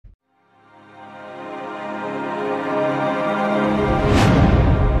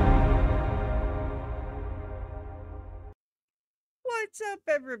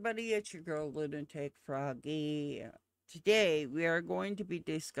everybody, it's your girl Lunatic Froggy. Today we are going to be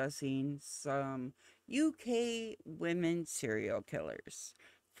discussing some UK women serial killers.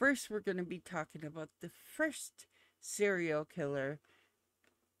 First, we're going to be talking about the first serial killer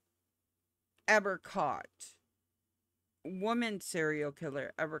ever caught, woman serial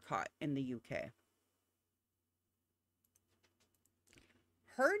killer ever caught in the UK.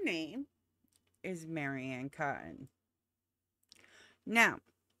 Her name is Marianne Cotton. Now,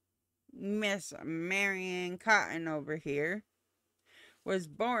 Miss Marianne Cotton over here was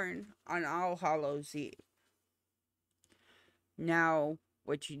born on All Hallows Eve. Now,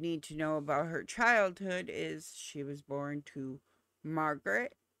 what you need to know about her childhood is she was born to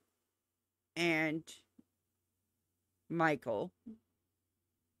Margaret and Michael.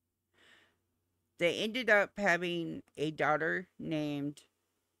 They ended up having a daughter named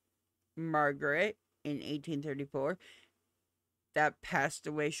Margaret in 1834 that passed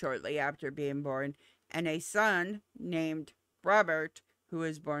away shortly after being born, and a son named Robert who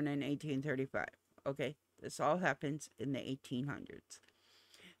was born in 1835. Okay, this all happens in the 1800s.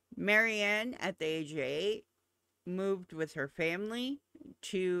 Marianne, at the age of 8, moved with her family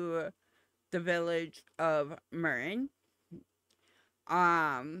to the village of Murren.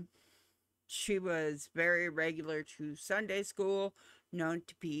 She was very regular to Sunday school, known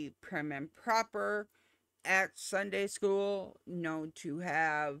to be prim and proper at Sunday school, known to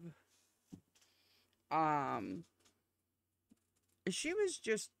have, she was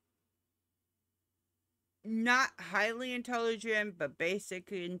just not highly intelligent, but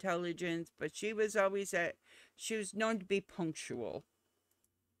basic intelligence, but she was known to be punctual.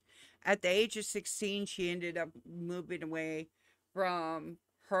 At the age of 16, she ended up moving away from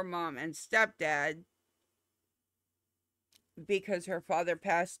her mom and stepdad because her father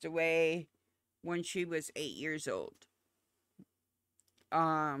passed away when she was 8 years old.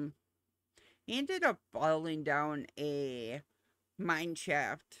 He ended up falling down a mine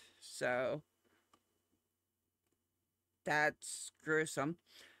shaft, so that's gruesome.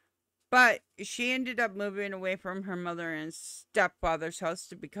 But she ended up moving away from her mother and stepfather's house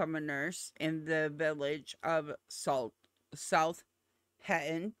to become a nurse in the village of South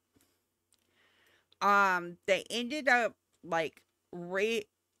Hetton. They ended up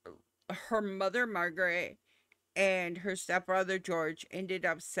her mother Margaret and her stepbrother George ended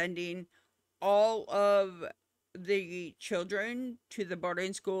up sending all of the children to the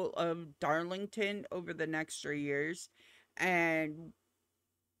boarding school of Darlington over the next 3 years, and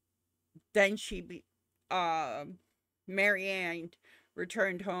then Marianne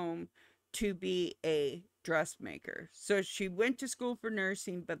returned home to be a dressmaker. So she went to school for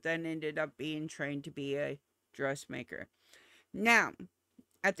nursing, but then ended up being trained to be a dressmaker. Now,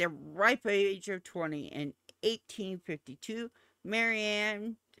 at the ripe age of 20 in 1852,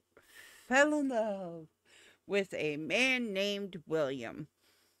 Marianne fell in love with a man named William.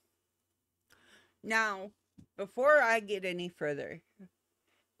 Now, before I get any further,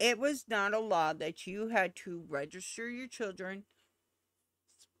 it was not a law that you had to register your children's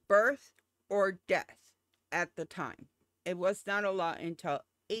birth or death at the time. It was not a law until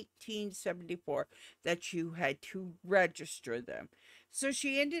 1874 that you had to register them. So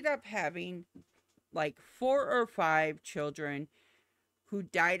she ended up having 4 or 5 children who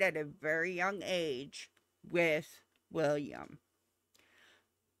died at a very young age with William.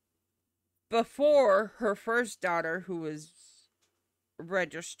 Before her first daughter, who was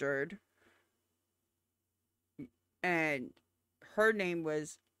registered, and her name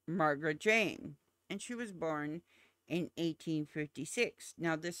was Margaret Jane, and she was born in 1856.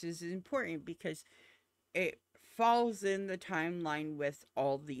 Now, this is important because it falls in the timeline with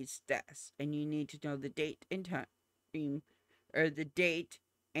all these deaths, and you need to know the date and time, or the date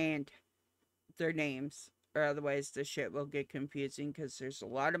and their names, or otherwise the shit will get confusing because there's a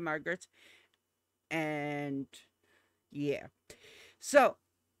lot of Margarets, and yeah. So,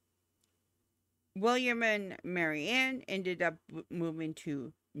 William and Marianne ended up moving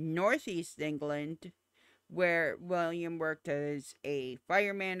to northeast England, where William worked as a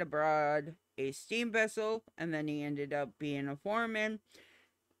fireman aboard a steam vessel, and then he ended up being a foreman,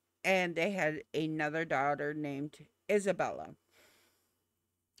 and they had another daughter named Isabella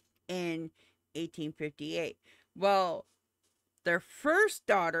in 1858. Well, their first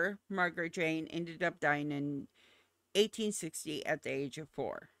daughter, Margaret Jane, ended up dying in 1860 at the age of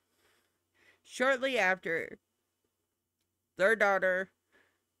 4. Shortly after their daughter,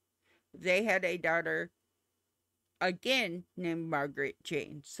 they had a daughter again named Margaret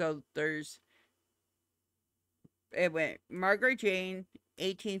Jane. So it went Margaret Jane,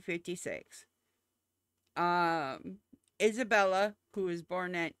 1856. Isabella, who was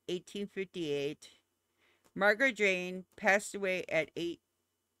born at 1858. Margaret Jane passed away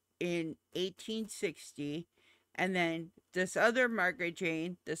in 1860. And then this other Margaret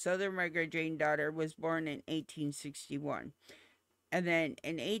Jane daughter was born in 1861. And then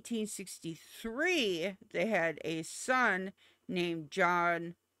in 1863, they had a son named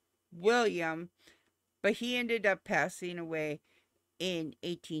John William, but he ended up passing away in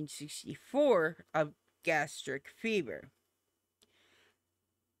 1864 of gastric fever.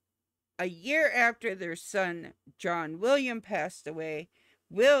 A year after their son John William passed away,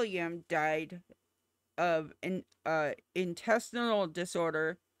 William died of an intestinal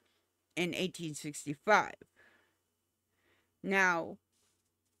disorder in 1865. Now,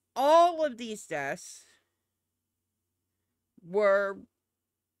 all of these deaths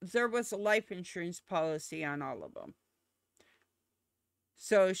there was a life insurance policy on all of them.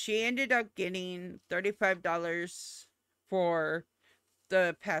 So she ended up getting $35 for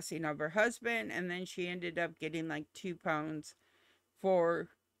the passing of her husband, and then she ended up getting like £2 for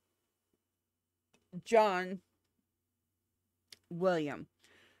John William.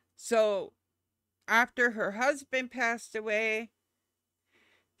 So after her husband passed away,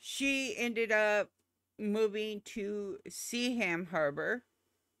 she ended up moving to Seaham Harbor,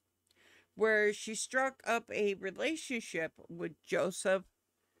 where she struck up a relationship with Joseph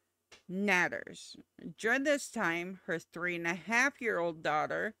Natters. During this time, her 3.5-year-old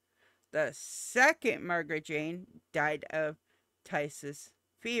daughter, the second Margaret Jane, died of typhus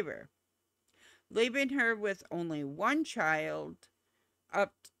fever, leaving her with only one child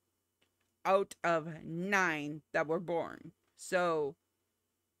out of 9 that were born. So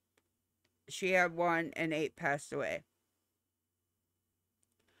she had 1 and 8 passed away.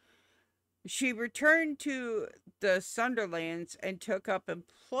 She returned to the Sunderlands and took up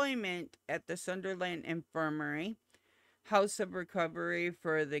employment at the Sunderland Infirmary, House of Recovery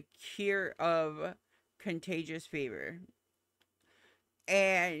for the Cure of Contagious Fever.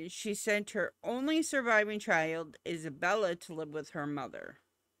 And she sent her only surviving child, Isabella, to live with her mother.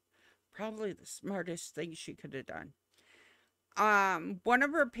 Probably the smartest thing she could have done. One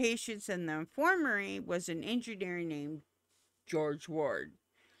of her patients in the infirmary was an engineer named George Ward.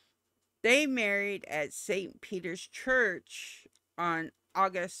 They married at St. Peter's Church on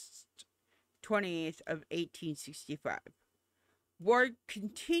August 28th of 1865. Ward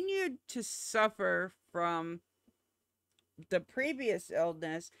continued to suffer from the previous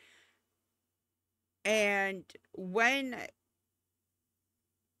illness, and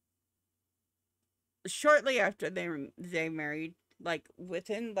shortly after they married, like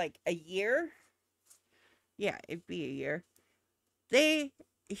within like a year, yeah, it'd be a year,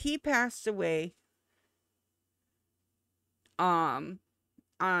 he passed away on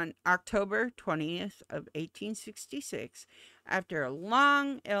October 20th of 1866 after a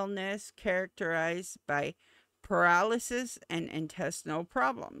long illness characterized by paralysis and intestinal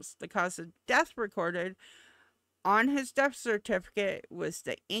problems. The cause of death recorded on his death certificate was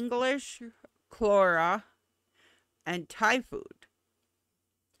the English cholera and typhoid.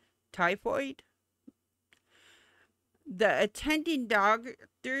 The attending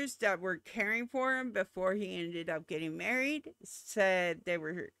doctors that were caring for him before he ended up getting married said they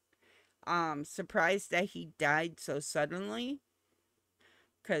were surprised that he died so suddenly,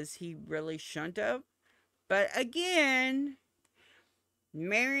 because he really shouldn't have. But again,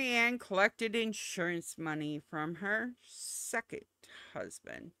 Mary Ann collected insurance money from her second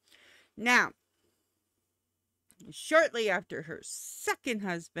husband. Now, shortly after her second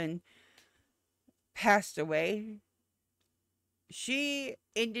husband passed away, she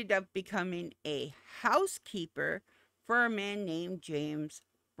ended up becoming a housekeeper for a man named James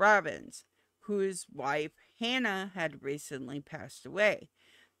Robbins, whose wife Hannah had recently passed away.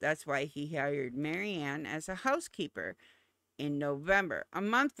 That's why he hired Mary Ann as a housekeeper in November. A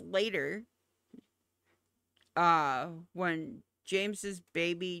month later, when James's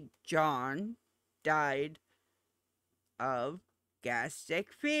baby John died of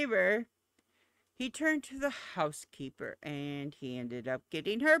gastric fever, he turned to the housekeeper and he ended up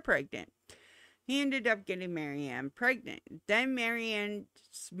getting her pregnant. He ended up getting Mary Ann pregnant. Then Mary Ann's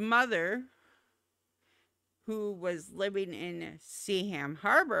mother, who was living in Seaham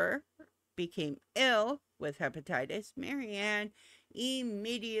Harbor, became ill with hepatitis. Mary Ann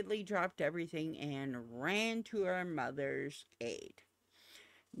immediately dropped everything and ran to her mother's aid.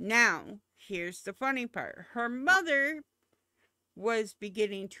 Now, here's the funny part. Her mother was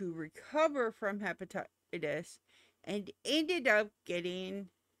beginning to recover from hepatitis and ended up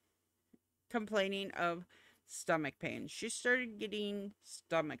complaining of stomach pains. She started getting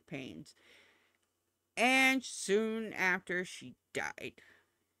stomach pains. And soon after, she died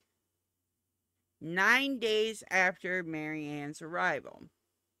 9 days after Mary Ann's arrival.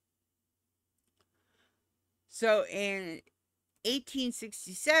 So in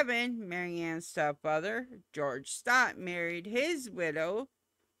 1867, Mary Ann's stepfather, George Stott, married his widow,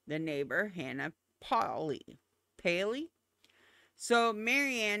 the neighbor, Hannah Paley. So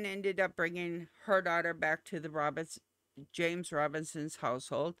Mary Ann ended up bringing her daughter back to the James Robinson's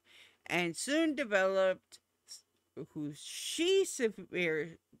household, and soon developed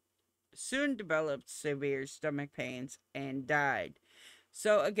severe stomach pains and died.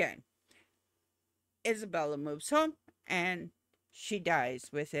 So again, Isabella moves home and she dies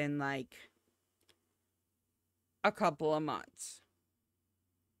within like a couple of months.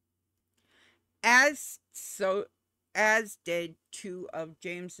 As did two of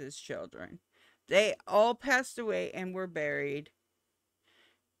James's children. They all passed away and were buried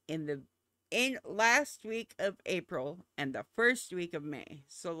in last week of April and the first week of May.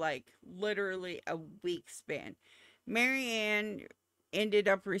 So like literally a week span. Mary Ann ended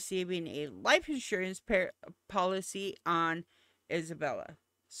up receiving a life insurance policy on Isabella.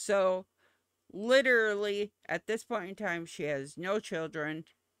 So literally at this point in time, she has no children.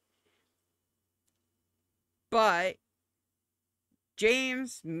 But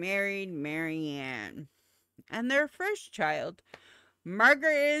James married Mary Ann, and their first child,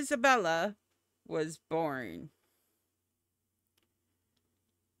 Margaret Isabella, was born.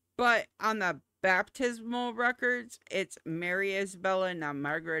 But on the baptismal records, it's Mary Isabella, not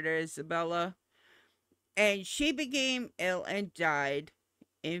Margaret Isabella. And she became ill and died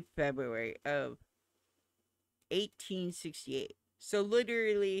in February of 1868. So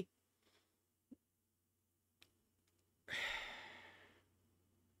literally,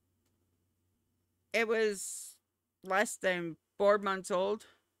 it was less than 4 months old.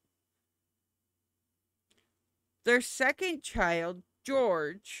 Their second child,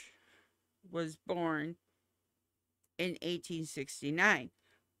 George, was born in 1869.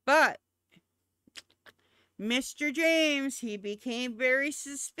 But Mr. James, he became very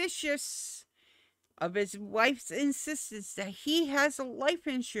suspicious of his wife's insistence that he has a life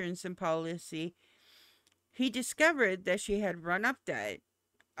insurance policy. He discovered that she had run up debt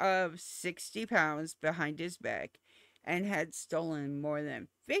of 60 pounds behind his back and had stolen more than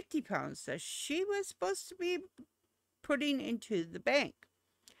 50 pounds that she was supposed to be putting into the bank.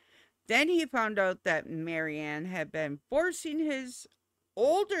 Then he found out that Mary Ann had been forcing his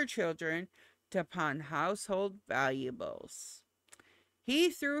older children to pawn household valuables. He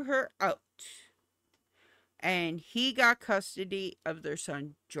threw her out, and he got custody of their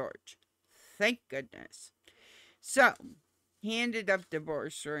son, George. Thank goodness. So, he ended up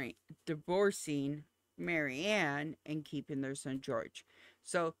divorcing Mary Ann and keeping their son, George.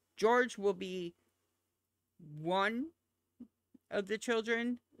 So, George will be one of the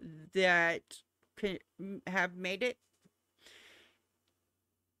children that have made it.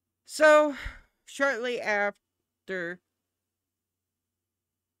 So, shortly after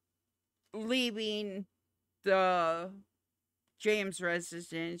leaving the James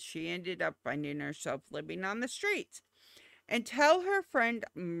residence, she ended up finding herself living on the streets until her friend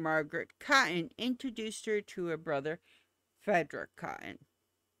Margaret Cotton introduced her to her brother Frederick Cotton,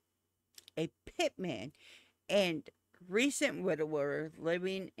 a pitman and recent widower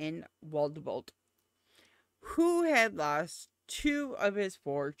living in Waldebolt, who had lost 2 of his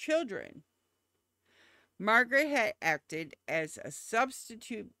 4 children. Margaret had acted as a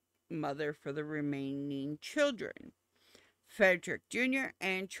substitute mother for the remaining children, Frederick Jr.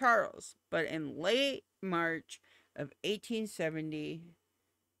 and Charles, but in late March of 1870,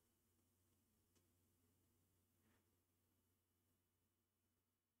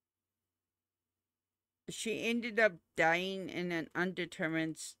 she ended up dying in an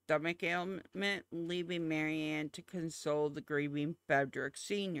undetermined stomach ailment, leaving Mary Ann to console the grieving Frederick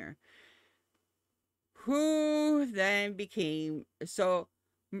Sr., who then became... So,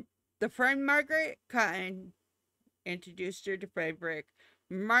 the friend Margaret Cotton introduced her to Frederick.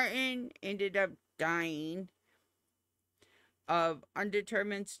 Martin ended up dying of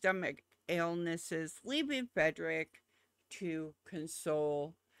undetermined stomach illnesses, leaving Frederick to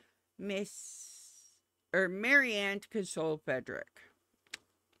console Mary Ann to console Frederick,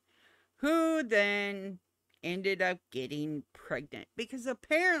 who then ended up getting pregnant, because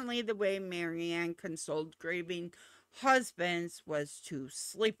apparently the way Mary Ann consoled grieving husbands was to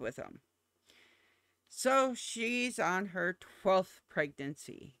sleep with them. So she's on her 12th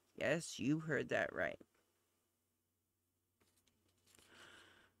pregnancy. Yes, you heard that right.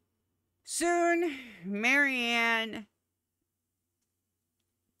 Soon, Mary Ann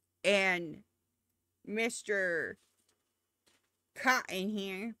and Mr. Cotton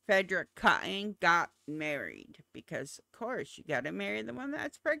here, Frederick Cotton, got married. Because, of course, you gotta marry the one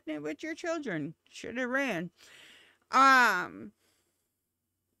that's pregnant with your children. Should have ran. And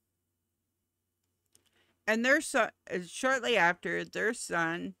their son, shortly after, their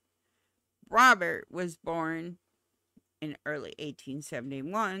son, Robert, was born in early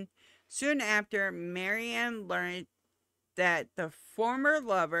 1871. Soon after, Marianne learned that the former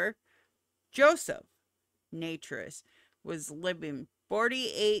lover, Joseph, naturist, was living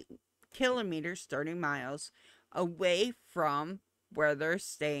 48 kilometers, 30 miles, away from where they're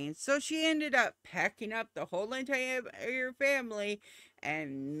staying. So she ended up packing up the whole entire family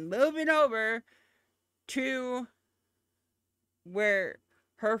and moving over to where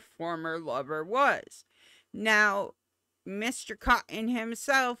her former lover was. Now, Mr. Cotton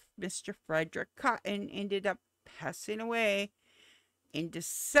himself, Mr. Frederick Cotton, ended up passing away in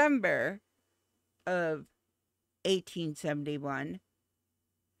December of 1871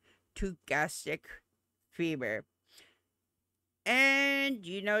 to gastric fever. And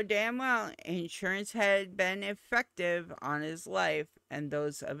you know damn well, insurance had been effective on his life and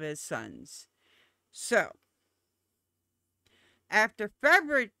those of his sons. So, after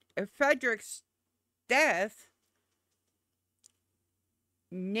Frederick's death,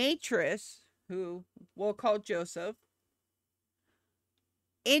 Natris, who we'll call Joseph,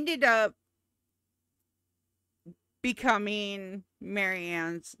 ended up becoming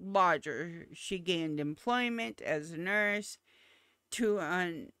Marianne's lodger. She gained employment as a nurse to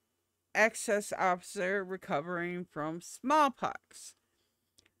an excess officer recovering from smallpox.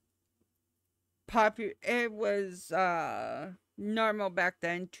 It was normal back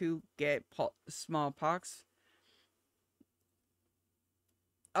then to get smallpox.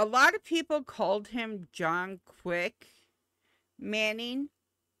 A lot of people called him John Quick Manning,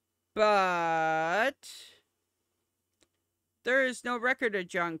 but there is no record of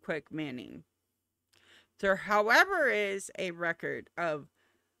John Quick Manning. There, however, is a record of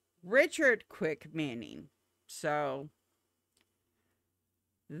Richard Quick Manning. So,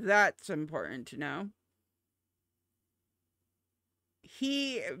 that's important to know.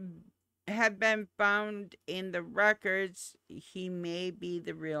 He had been found in the records. He may be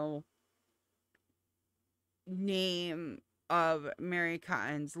the real name of Mary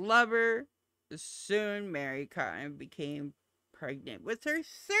Cotton's lover. Soon, Mary Cotton became pregnant with her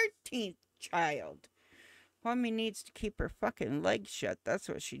 13th child. Homie needs to keep her fucking legs shut. That's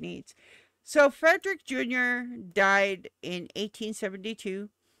what she needs. So, Frederick Jr. died in 1872.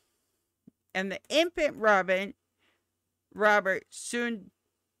 And the infant Robert, soon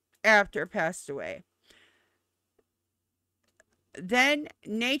after passed away. Then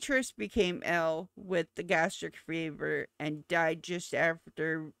Natris became ill with the gastric fever and died just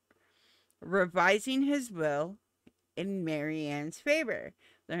after revising his will in Marianne's favor.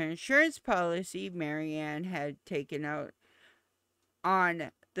 The insurance policy Marianne had taken out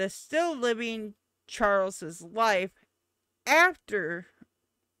on the still living Charles's life afterwards,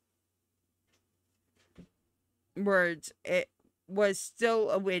 it was still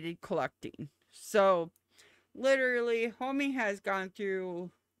awaited collecting. So, literally, homie has gone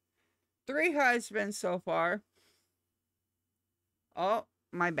through 3 husbands so far. Oh,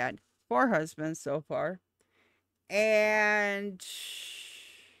 my bad. 4 husbands so far. And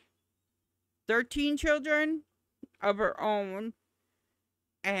 13 children of her own.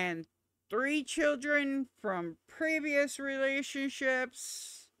 And 3 children from previous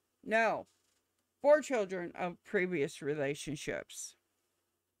relationships. No, 4 children of previous relationships.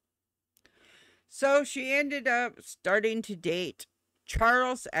 So she ended up starting to date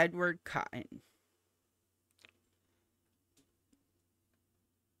Charles Edward Cotton.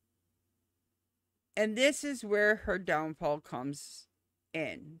 And this is where her downfall comes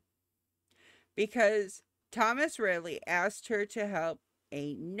in. Because Thomas Riley asked her to help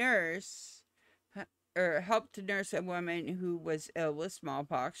a nurse, or help to nurse a woman who was ill with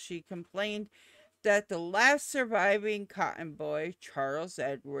smallpox. She complained that the last surviving Cotton boy, Charles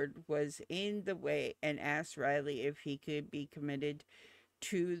Edward, was in the way and asked Riley if he could be committed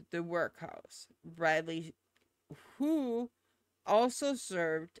to the workhouse. Riley, who also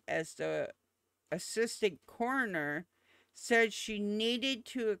served as the assistant coroner, said she needed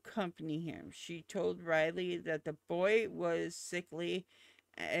to accompany him. She told Riley that the boy was sickly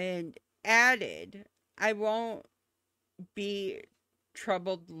and added, "I won't be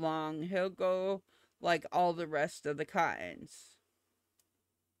troubled long. He'll go like all the rest of the Cottons."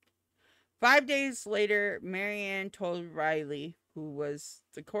 5 days later, Marianne told Riley, who was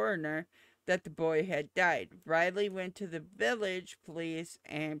the coroner, that the boy had died. Riley went to the village police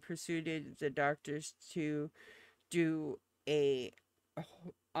and persuaded the doctors to do a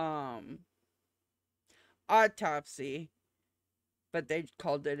autopsy, but they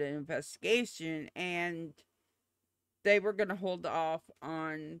called it an investigation, and they were going to hold off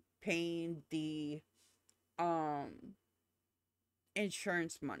on paying the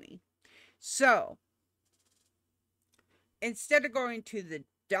insurance money. So instead of going to the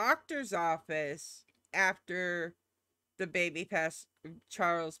doctor's office after the baby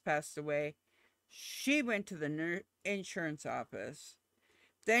Charles passed away, she went to the insurance office.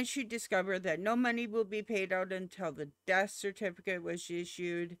 Then she discovered that no money will be paid out until the death certificate was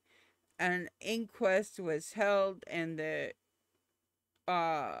issued. An inquest was held, and they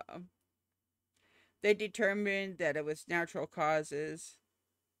determined that it was natural causes.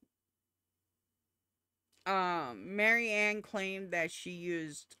 Mary Ann claimed that she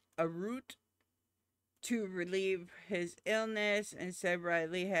used a root to relieve his illness, and said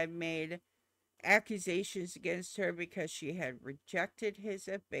Riley had made accusations against her because she had rejected his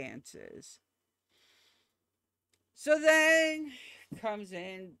advances. So then comes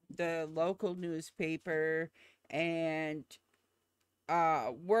in the local newspaper, and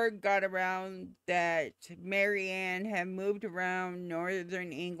word got around that Mary Ann had moved around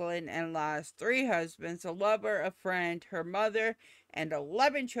northern England and lost 3 husbands, a lover, a friend, her mother, and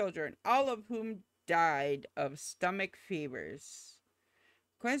 11 children, all of whom died of stomach fevers.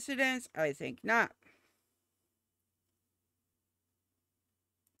 Coincidence? I think not.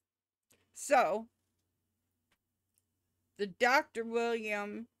 So, the Dr.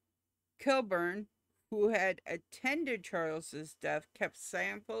 William Kilburn, who had attended Charles's death, kept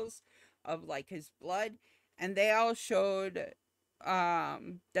samples of like his blood, and they all showed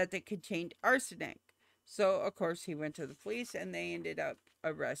that they contained arsenic. So of course he went to the police, and they ended up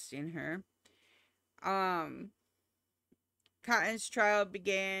arresting her. Cotton's trial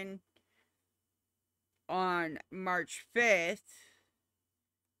began on March 5th.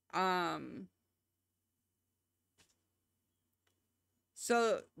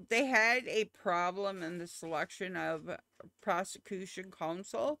 So they had a problem in the selection of prosecution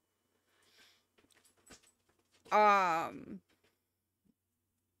counsel.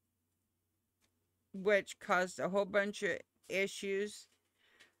 Which caused a whole bunch of issues.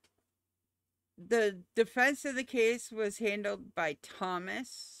 The defense of the case was handled by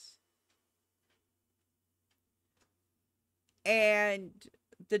Thomas. And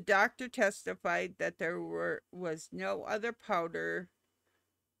the doctor testified that there was no other powder.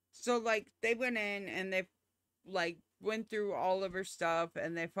 So, like, they went in and they, like, went through all of her stuff,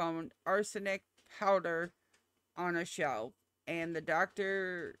 and they found arsenic powder on a shelf. And the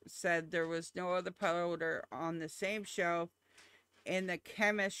doctor said there was no other powder on the same shelf in the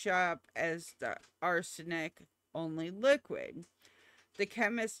chemist shop as the arsenic, only liquid. The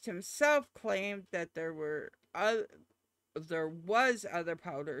chemist himself claimed that there was other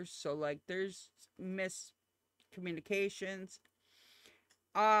powders, so like there's miscommunications.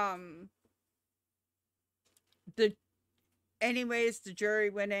 Anyways, the jury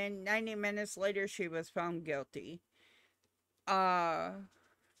went in. 90 minutes later, she was found guilty. But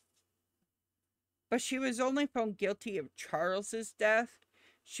she was only found guilty of Charles's death.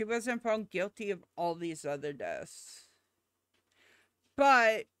 She wasn't found guilty of all these other deaths.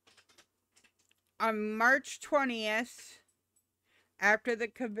 But on March 20th, after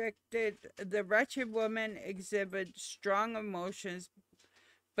the wretched woman exhibited strong emotions,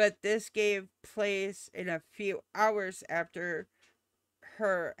 but this gave place in a few hours after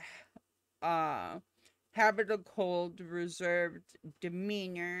her habitual reserved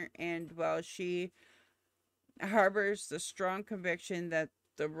demeanor, and while she harbors the strong conviction that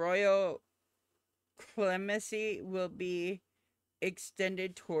the royal clemency will be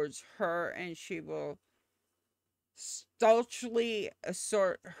extended towards her, and she will stultily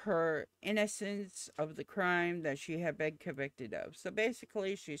assert her innocence of the crime that she had been convicted of. So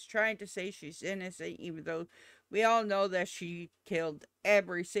basically, she's trying to say she's innocent, even though we all know that she killed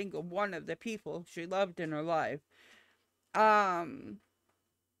every single one of the people she loved in her life.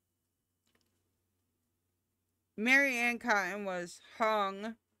 Mary Ann Cotton was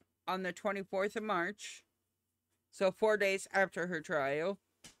hung on the 24th of March, so 4 days after her trial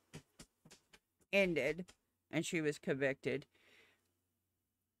ended and she was convicted.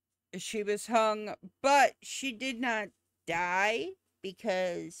 She was hung, but she did not die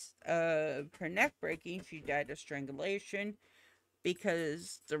because of her neck breaking. She died of strangulation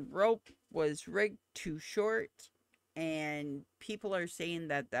because the rope was rigged too short, and people are saying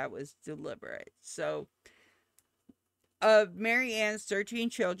that that was deliberate. So, of Mary Ann's 13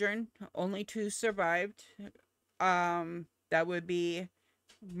 children, only 2 survived. That would be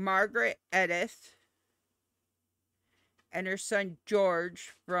Margaret Edith and her son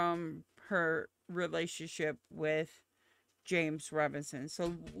George from her relationship with James Robinson.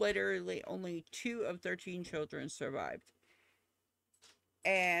 So literally only 2 of 13 children survived.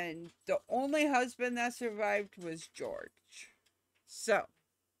 And the only husband that survived was George. So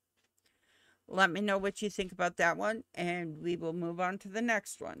let me know what you think about that one, and we will move on to the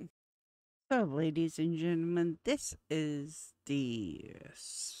next one. So, ladies and gentlemen, this is the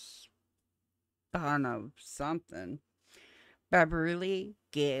spawn of something. Beverly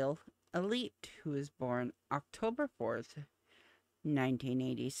Gale Elite, who was born October 4th,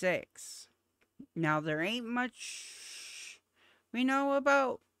 1986. Now, there ain't much we know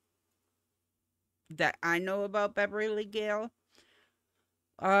about that I know about Beverly Gale.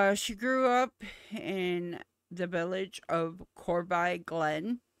 She grew up in the village of Corby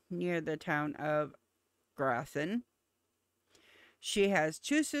Glen near the town of Grafton. She has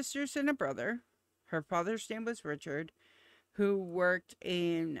 2 sisters and a brother. Her father's name was Richard, who worked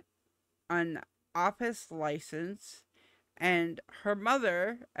in an office license, and her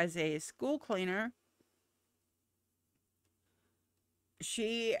mother as a school cleaner.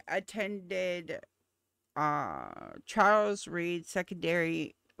 She attended Charles Reed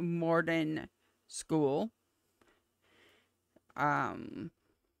Secondary Modern School.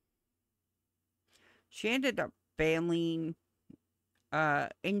 She ended up failing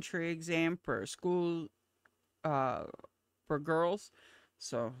entry exam for school for girls,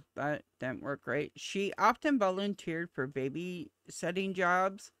 so that didn't work great. She often volunteered for babysitting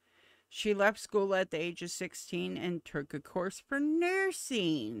jobs. She left school at the age of 16 and took a course for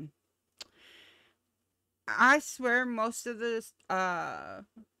nursing. I swear most of the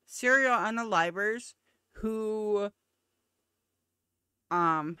serial unalivers who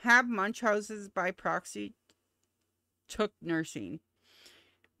have Munchausen's by proxy took nursing.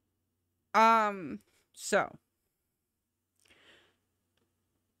 So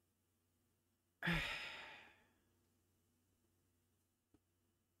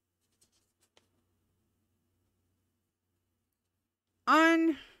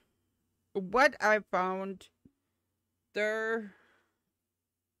on what I found, there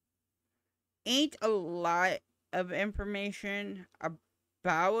ain't a lot of information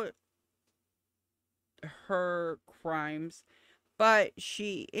about her crimes, but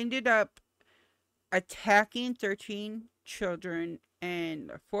she ended up attacking 13 children,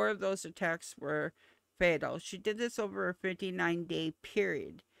 and 4 of those attacks were fatal. She did this over a 59-day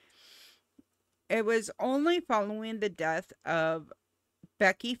period. It was only following the death of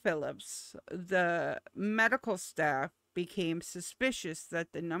Becky Phillips, the medical staff became suspicious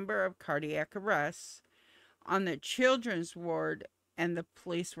that the number of cardiac arrests on the children's ward, and the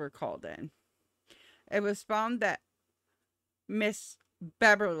police were called in. It was found that Miss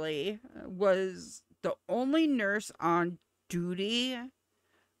Beverly was the only nurse on duty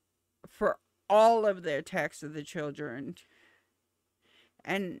for all of the attacks of the children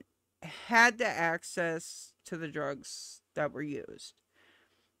and had the access to the drugs that were used.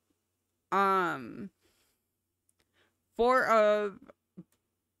 4 of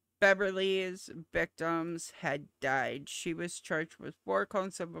Beverly's victims had died. She was charged with 4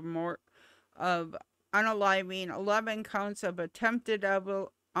 counts of unaliving, 11 counts of attempted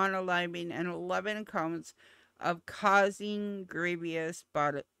unaliving, and 11 counts of causing grievous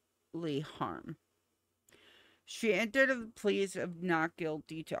bodily harm. She entered a plea of not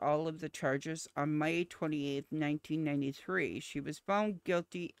guilty to all of the charges on May 28, 1993. She was found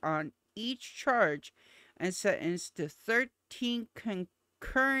guilty on each charge and sentenced to 13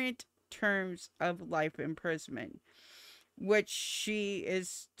 concurrent terms of life imprisonment, which she is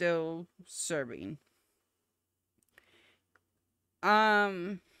still serving.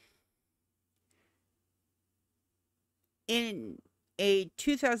 In a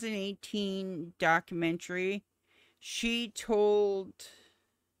 2018 documentary, she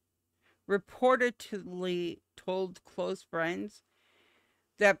reportedly told close friends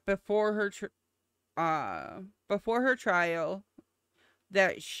that before her trial,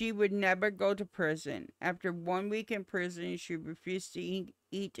 that she would never go to prison. After 1 week in prison, she refused to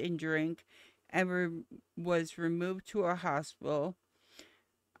eat and drink and was removed to a hospital.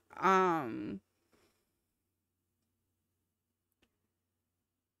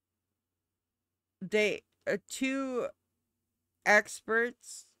 Two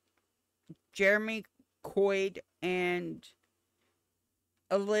experts, Jeremy Coyd and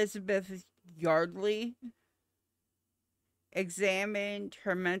Elizabeth Yardley, examined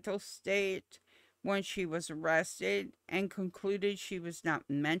her mental state when she was arrested and concluded she was not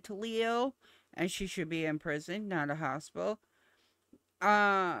mentally ill and she should be in prison, not a hospital.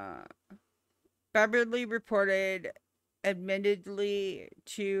 Beverly reported admittedly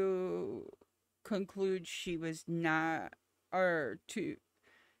to conclude she was not, or to,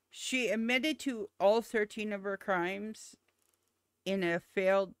 she admitted to all 13 of her crimes in a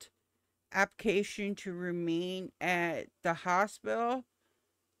failed application to remain at the hospital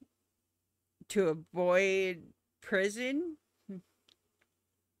to avoid prison.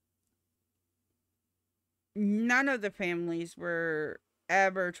 None of the families were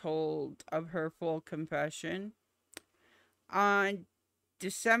ever told of her full confession. On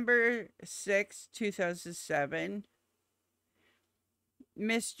December 6, 2007,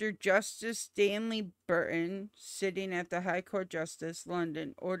 Mr. Justice Stanley Burton, sitting at the High Court Justice,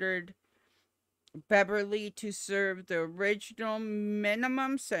 London, ordered Beverly to serve the original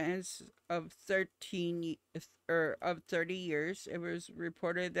minimum sentence of 30 years. It was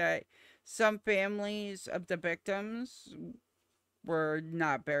reported that some families of the victims were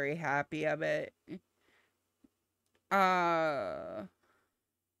not very happy of it.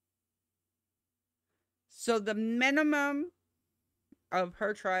 So the minimum of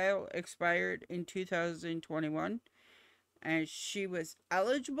her trial expired in 2021, and she was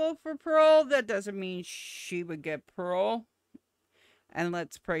eligible for parole. That doesn't mean she would get parole, and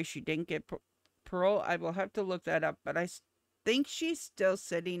let's pray she didn't get parole. I will have to look that up, but I think she's still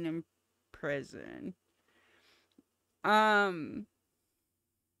sitting in prison.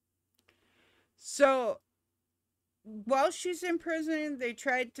 So while she's in prison, they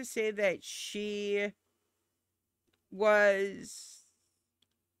tried to say that she was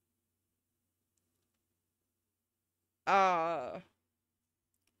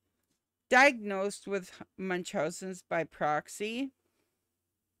diagnosed with Munchausen's by proxy.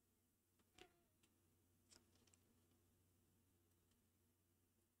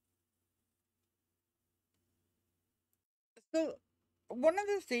 So one of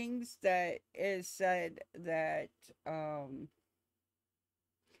the things that is said that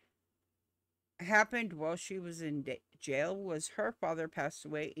happened while she was in jail was her father passed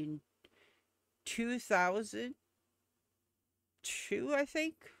away in 2002, I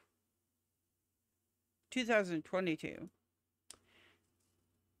think. 2022.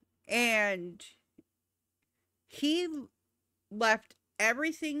 And he left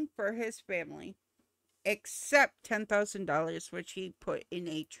everything for his family except $10,000, which he put in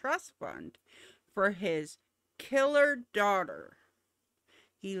a trust fund for his killer daughter.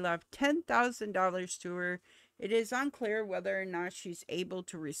 He left $10,000 to her. It is unclear whether or not she's able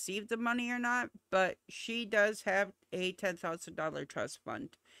to receive the money or not, but she does have a $10,000 trust fund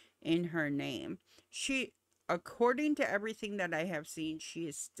in her name. She, according to everything that I have seen, she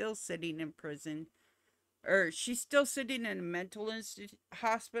is still sitting in prison, or she's still sitting in a mental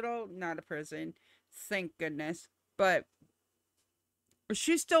hospital, not a prison, thank goodness. But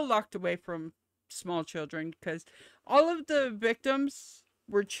she's still locked away from small children because all of the victims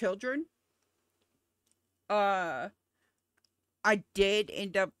were children. I did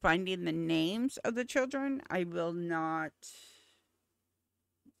end up finding the names of the children. I will not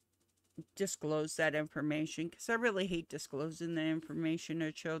disclose that information because I really hate disclosing the information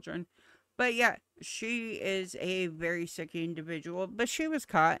of children. But yeah, she is a very sick individual, but she was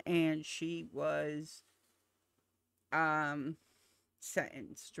caught and she was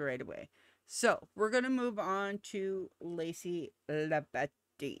sentenced right away. So we're gonna move on to Lacey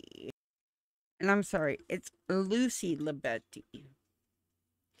Labetti. And I'm sorry, it's Lucy Labetti.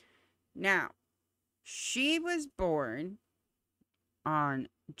 Now, she was born on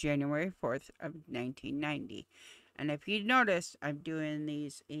January 4th of 1990. And if you notice, I'm doing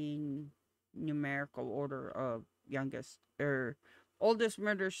these in numerical order of youngest or oldest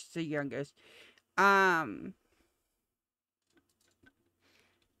murders to youngest.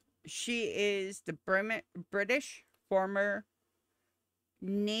 She is the British former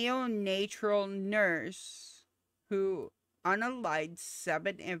neonatal nurse who unalived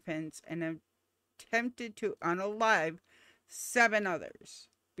 7 infants and attempted to unalive 7 others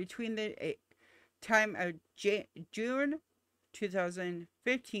between the time of June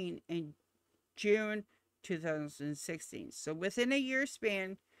 2015 and June 2016. So within a year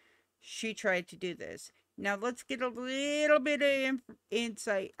span, she tried to do this. Now let's get a little bit of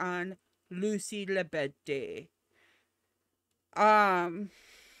insight on Lucy Labetti.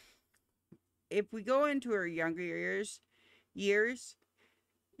 If we go into her younger years,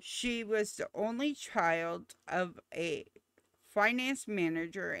 she was the only child of a finance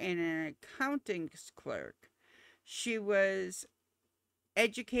manager and an accounting clerk. She was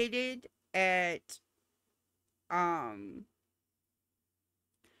educated at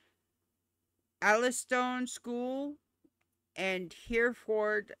Allistone School and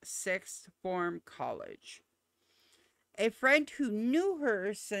Hereford Sixth Form College. A friend who knew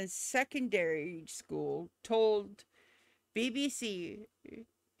her since secondary school told BBC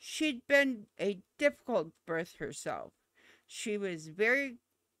she'd been a difficult birth herself. She was very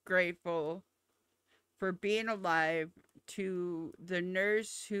grateful for being alive to the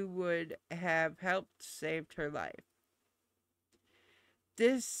nurse who would have helped save her life.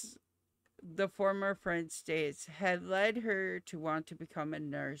 This, the former friend states, had led her to want to become a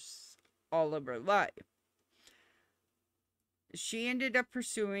nurse all of her life. She ended up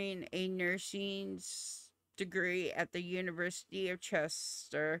pursuing a nursing degree at the University of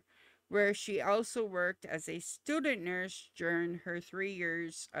Chester, where she also worked as a student nurse during her 3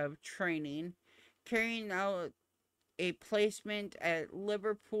 years of training, carrying out a placement at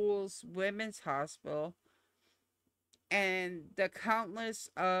Liverpool's Women's Hospital and the countless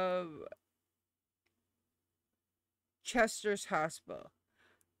of Chester's Hospital.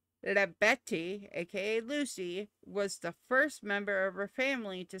 Betty, aka Lucy, was the first member of her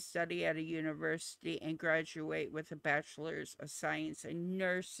family to study at a university and graduate with a bachelor's of science in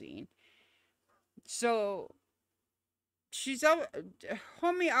nursing. So she's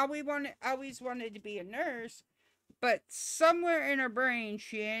homie always wanted to be a nurse, but somewhere in her brain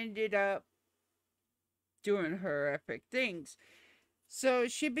she ended up doing horrific things. So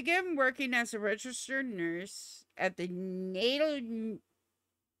she began working as a registered nurse at the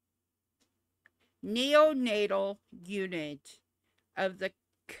neonatal unit of the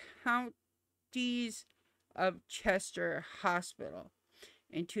Counties of Chester Hospital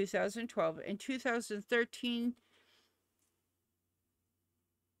in 2012. In 2013,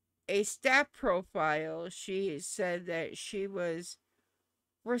 a staff profile, she said that she was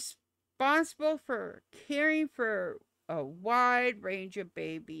responsible for caring for a wide range of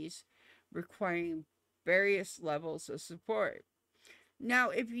babies requiring various levels of support.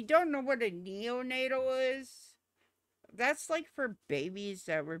 Now, if you don't know what a neonatal is, that's like for babies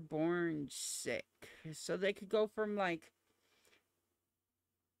that were born sick. So they could go from like,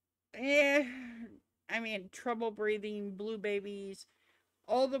 trouble breathing, blue babies,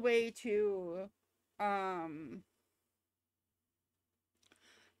 all the way to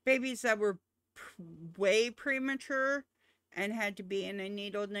babies that were way premature and had to be in a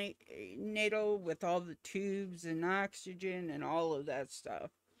natal with all the tubes and oxygen and all of that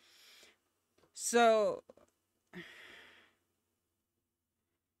stuff. So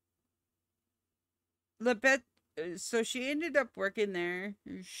so she ended up working there.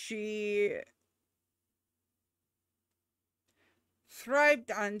 She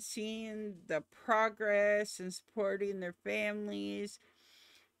thrived on seeing the progress and supporting their families.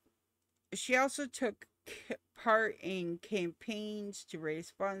 She also took part in campaigns to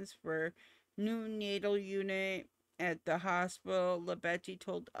raise funds for new natal unit at the hospital. Betty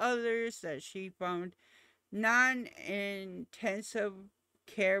told others that she found non-intensive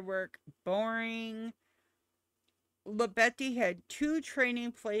care work boring. Betty had 2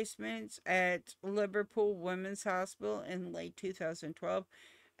 training placements at Liverpool Women's Hospital in late 2012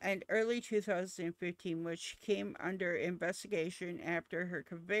 and early 2015, which came under investigation after her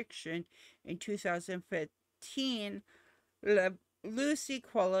conviction in 2015. Lucy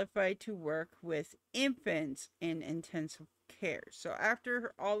qualified to work with infants in intensive care. So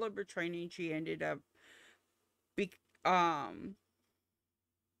after all of her training, she ended up being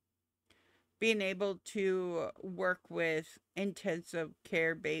able to work with intensive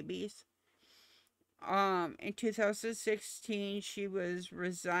care babies. In 2016, she was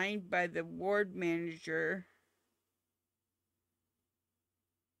reassigned by the ward manager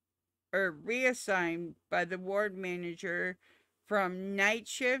from night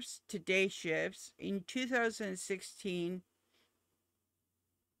shifts to day shifts. In 2016,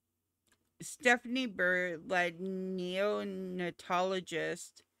 Stephanie Burr, led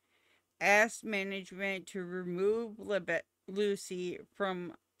neonatologist, asked management to remove Lucy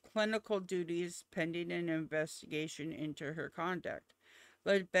from clinical duties pending an investigation into her conduct.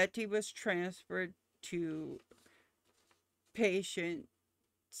 Betty was transferred to patients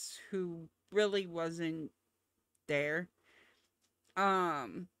who really wasn't there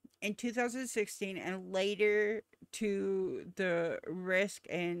in 2016, and later to the risk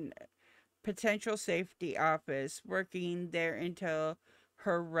and potential safety office, working there until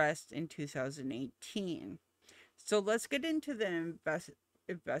her arrest in 2018. So let's get into the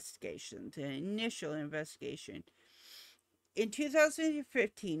investigation, the initial investigation. In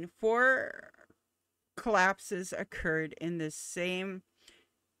 2015, 4 collapses occurred in the same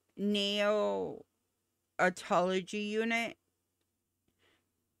neonatology unit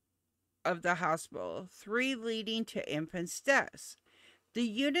of the hospital, 3 leading to infant deaths. The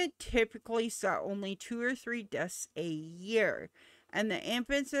unit typically saw only 2 or 3 deaths a year, and the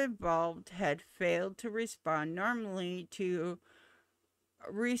infants involved had failed to respond normally to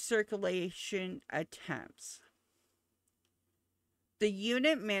recirculation attempts. The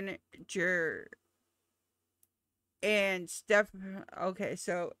unit manager and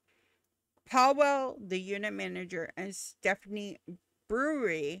Powell, the unit manager, and Stephanie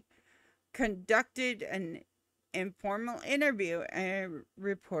Brewery conducted an informal interview and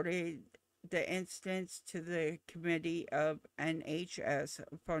reported the incidents to the committee of NHS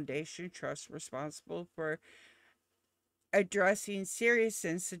Foundation Trust responsible for addressing serious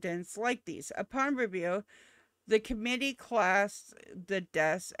incidents like these. Upon review, the committee classed the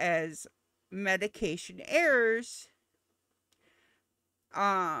deaths as medication errors.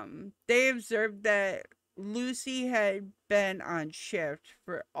 They observed that Lucy had been on shift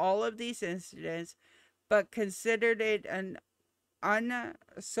for all of these incidents, but considered it an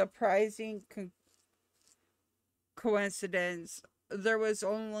unsurprising coincidence. There was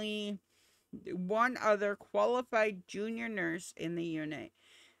only one other qualified junior nurse in the unit,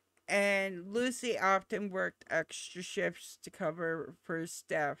 and Lucy often worked extra shifts to cover for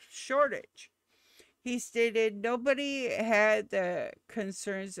staff shortage. He stated nobody had the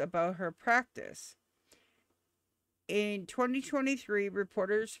concerns about her practice. In 2023,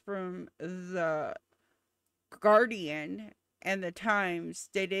 reporters from The Guardian and The Times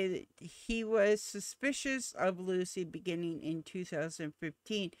stated he was suspicious of Lucy beginning in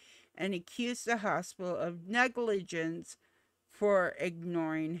 2015 and accused the hospital of negligence for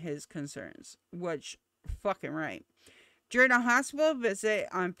ignoring his concerns, which fucking right. During a hospital visit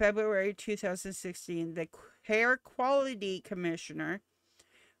on February 2016, the Care Quality Commissioner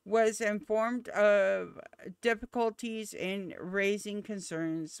was informed of difficulties in raising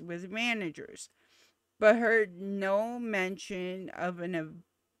concerns with managers, but heard no mention of an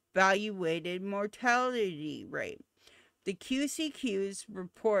evaluated mortality rate. The QCQ's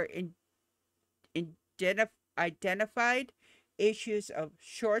report identified issues of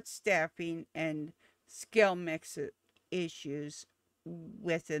short staffing and skill mix issues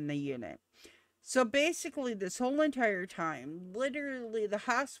within the unit. So basically, this whole entire time, literally, the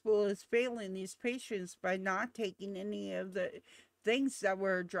hospital is failing these patients by not taking any of the things that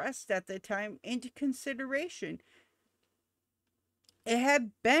were addressed at the time into consideration. It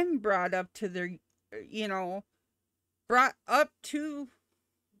had been brought up to their, brought up to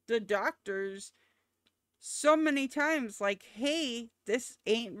the doctors so many times, like, hey, this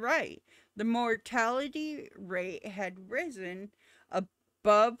ain't right. The mortality rate had risen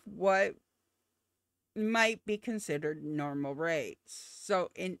above what might be considered normal rates.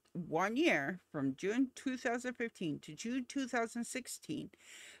 So in 1 year, from June 2015 to June 2016,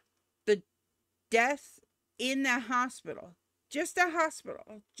 the death in the hospital, just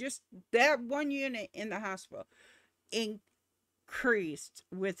that one unit in the hospital, increased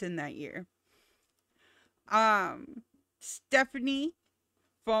within that year. Stephanie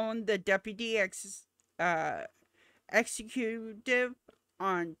phoned the deputy executive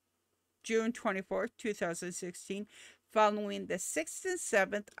on June 24th, 2016, following the 6th and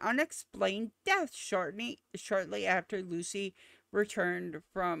 7th unexplained deaths shortly after Lucy returned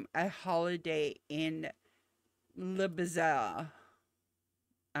from a holiday in Ibiza.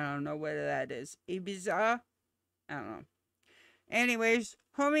 I don't know what that is. Ibiza? I don't know. Anyways,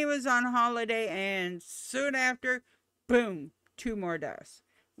 homie was on holiday, and soon after, boom, 2 more deaths,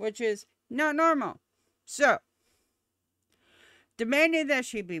 which is not normal. So, demanding that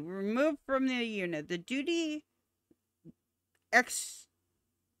she be removed from the unit, the duty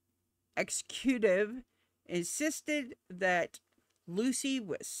executive insisted that Lucy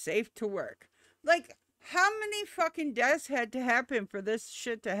was safe to work. Like, how many fucking deaths had to happen for this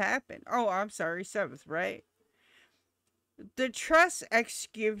shit to happen? Oh, I'm sorry, 7th, right? The trust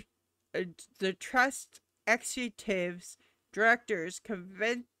executives directors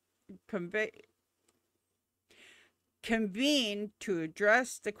convened to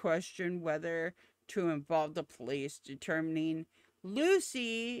address the question whether to involve the police, determining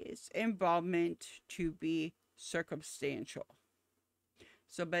Lucy's involvement to be circumstantial.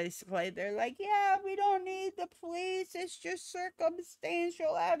 So basically, they're like, yeah, we don't need the police. It's just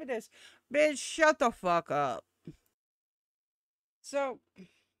circumstantial evidence. Bitch, shut the fuck up. So,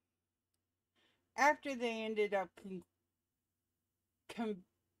 after they ended up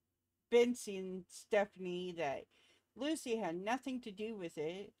convincing Stephanie that Lucy had nothing to do with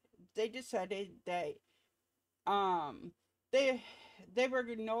it, they decided that they were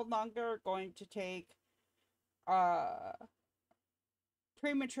no longer going to take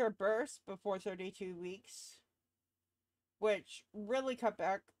premature births before 32 weeks. which really cut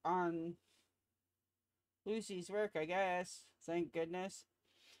back on Lucy's work, I guess. Thank goodness.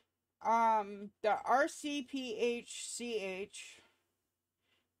 The RCPHCH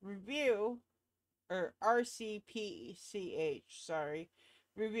review, or RCPCH, sorry,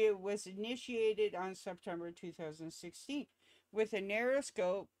 review was initiated on September 2016 with a narrow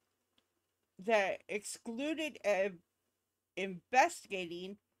scope that excluded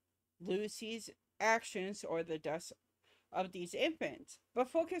investigating Lucy's actions or the deaths of these infants, but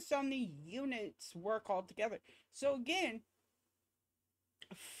focused on the unit's work altogether. So again,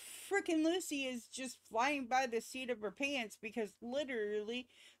 freaking Lucy is just flying by the seat of her pants because literally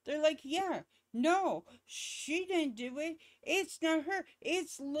they're like, yeah, no, she didn't do it. It's not her.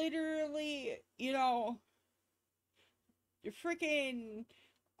 It's literally, you're freaking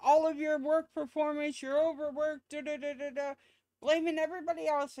all of your work performance, you're overworked, da da da da da, blaming everybody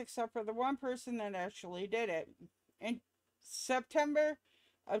else except for the one person that actually did it. In September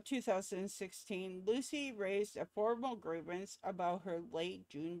of 2016, Lucy raised a formal grievance about her late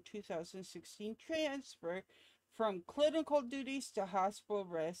June 2016 transfer from clinical duties to hospital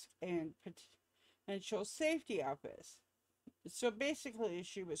risk and potential safety office. So basically,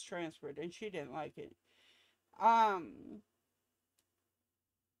 she was transferred and she didn't like it.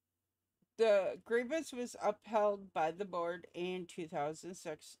 The grievance was upheld by the board in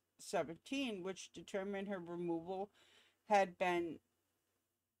 2017, which determined her removal had been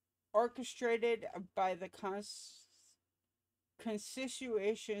orchestrated by the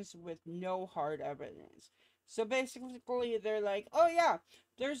constitutions with no hard evidence. So basically, they're like, oh yeah,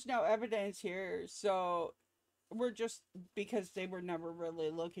 there's no evidence here, so we're just, because they were never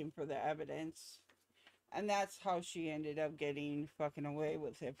really looking for the evidence. And that's how she ended up getting fucking away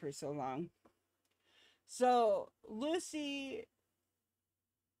with it for so long. So Lucy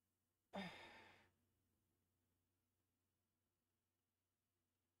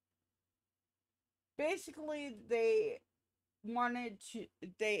basically they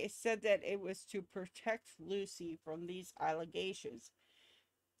said that it was to protect Lucy from these allegations,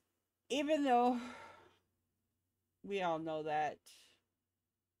 even though we all know that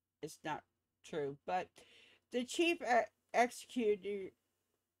it's not true. But the chief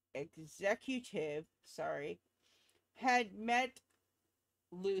executive, sorry, had met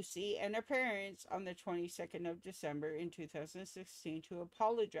Lucy and her parents on the 22nd of December in 2016 to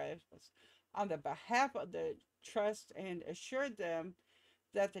apologize on the behalf of the trust and assured them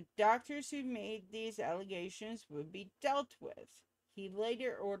that the doctors who made these allegations would be dealt with. He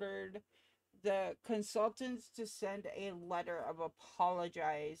later ordered the consultants to send a letter of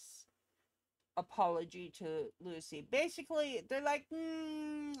apology to Lucy. Basically, they're like,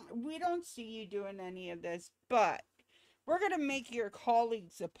 we don't see you doing any of this, but we're gonna make your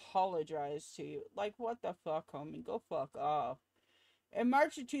colleagues apologize to you. Like, what the fuck, homie? Go fuck off. In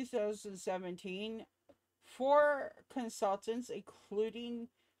March of 2017, four consultants, including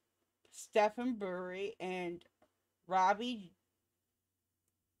Stephen Burry and Robbie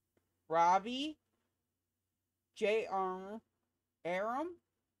J. Aram,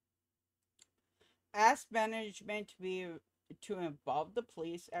 asked management to involve the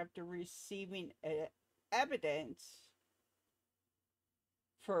police after receiving evidence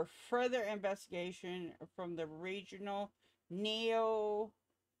for further investigation from the regional neonatal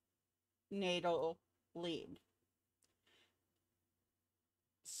lead.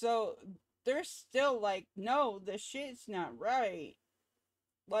 So they're still like, no, the shit's not right.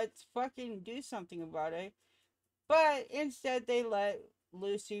 Let's fucking do something about it. But instead they let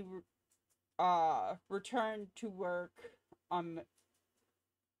Lucy return to work on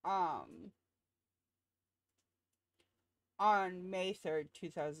um on May 3rd,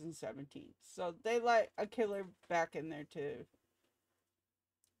 2017. So they let a killer back in there too.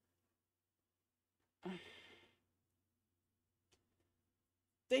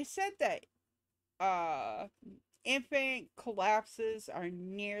 They said that infant collapses are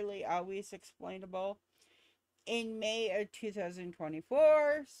nearly always explainable. In May of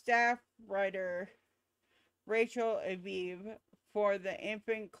 2024, staff writer Rachel Aviv for the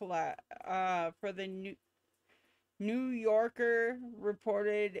for the New Yorker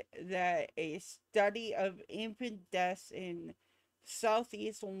reported that a study of infant deaths in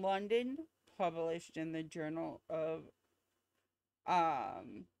southeast London, published in the Journal of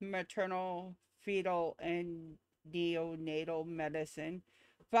Maternal, Fetal, and Neonatal Medicine,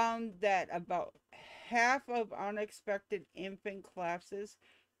 found that about half of unexpected infant collapses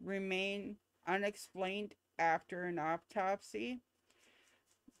remain unexplained after an autopsy.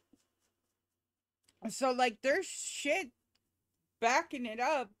 So, like, there's shit backing it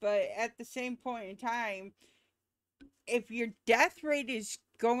up, but at the same point in time, if your death rate is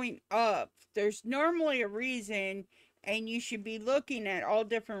going up, there's normally a reason, and you should be looking at all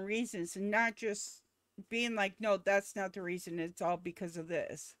different reasons and not just being like, no, that's not the reason. It's all because of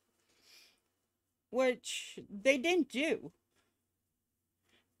this, which they didn't do.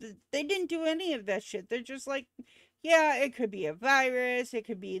 They didn't do any of that shit. They're just like, yeah, it could be a virus, it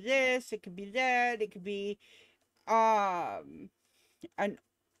could be this, it could be that, it could be an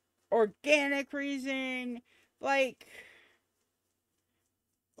organic reason. Like,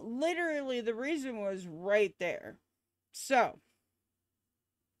 literally the reason was right there. So,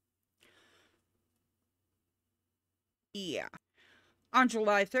 yeah. On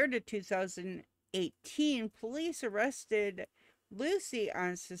July 3rd of 2018, police arrested Lucy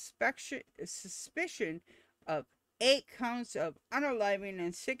on suspicion of 8 counts of unaliving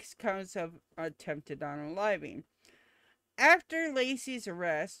and 6 counts of attempted unaliving. After Lucy's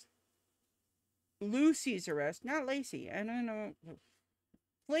arrest, not Lacey, I don't know.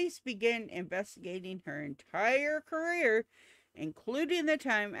 Police began investigating her entire career, including the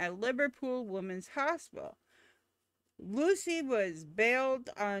time at Liverpool Women's Hospital. Lucy was bailed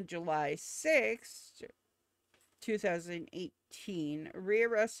on July 6th, 2018,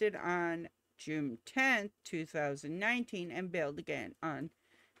 rearrested on June 10th, 2019, and bailed again on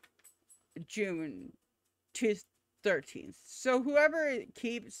June 13th. So whoever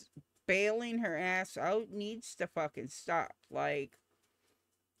keeps bailing her ass out needs to fucking stop. Like,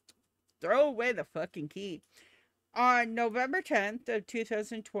 throw away the fucking key. On November 10th of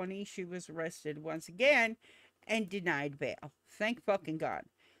 2020, she was arrested once again and denied bail. Thank fucking God.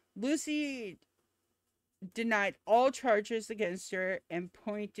 Lucy denied all charges against her and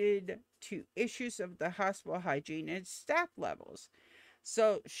pointed to issues of the hospital hygiene and staff levels.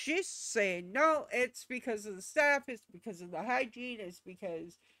 So she's saying, no, it's because of the staff, it's because of the hygiene, it's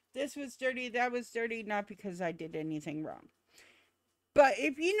because this was dirty, that was dirty, not because I did anything wrong. But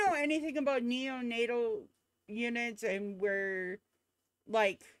if you know anything about neonatal units and where,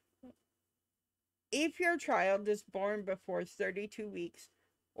 like, if your child is born before 32 weeks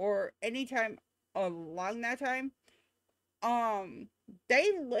or anytime along that time,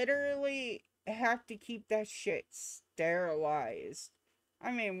 they literally have to keep that shit sterilized.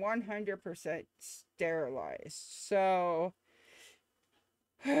 I mean, 100% sterilized. So,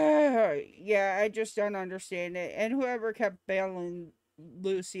 yeah, I just don't understand it. And whoever kept bailing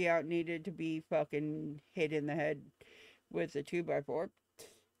Lucy out needed to be fucking hit in the head with a 2x4.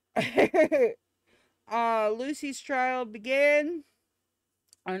 Lucy's trial began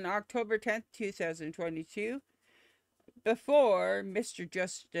on October 10th, 2022, before Mr.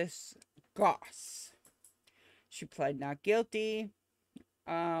 Justice Goss. She pled not guilty.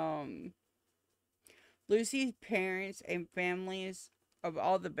 Lucy's parents and families of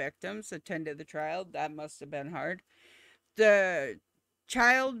all the victims attended the trial. That must have been hard. The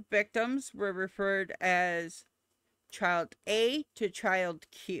child victims were referred as Child A to Child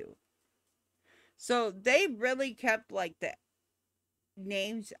Q. So they really kept like the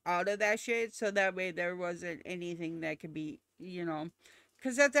names out of that shit, so that way there wasn't anything that could be,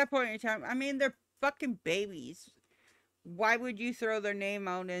 because at that point in time, I mean, they're fucking babies. Why would you throw their name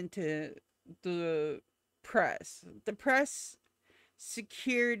out into the press? The press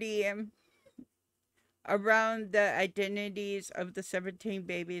security around the identities of the 17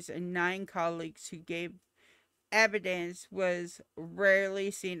 babies and 9 colleagues who gave evidence was rarely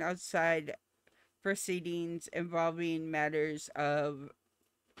seen outside proceedings involving matters of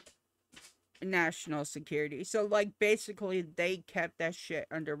national security. So, like, basically, they kept that shit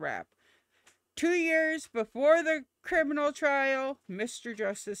under wrap. 2 years before the criminal trial, Mr.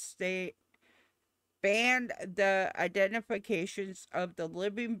 Justice State banned the identifications of the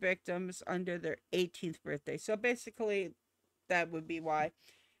living victims under their 18th birthday. So basically, that would be why.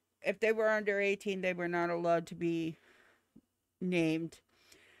 If they were under 18, they were not allowed to be named.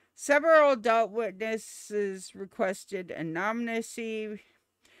 Several adult witnesses requested anonymity,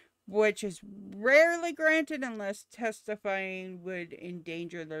 which is rarely granted unless testifying would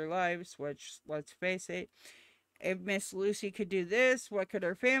endanger their lives, which, let's face it, if Miss Lucy could do this, what could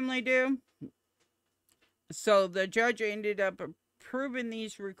her family do? So the judge ended up approving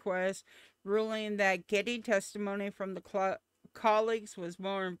these requests, ruling that getting testimony from the colleagues was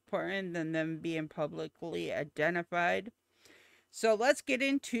more important than them being publicly identified. So let's get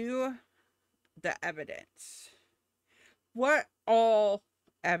into the evidence. What all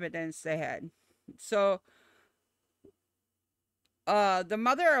evidence they had. So, the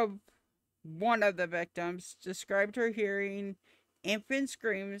mother of one of the victims described her hearing infant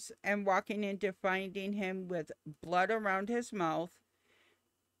screams and walking into finding him with blood around his mouth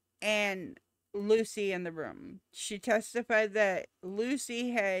and Lucy in the room. She testified that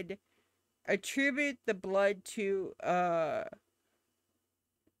Lucy had attributed the blood to a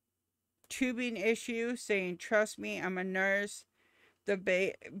tubing issue, saying, "Trust me, I'm a nurse." The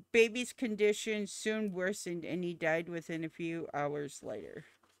baby's condition soon worsened and he died within a few hours later.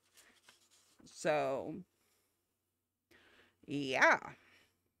 So, yeah.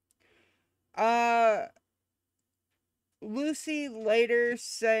 Uh, Lucy later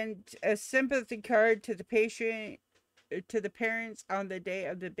sent a sympathy card to the parents on the day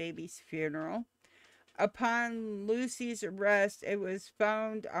of the baby's funeral. Upon Lucy's arrest, it was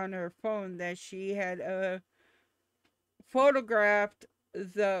found on her phone that she had photographed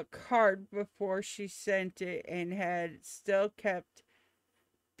the card before she sent it and had still kept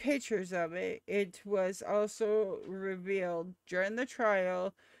pictures of it. It was also revealed during the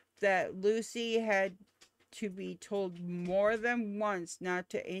trial that Lucy had to be told more than once not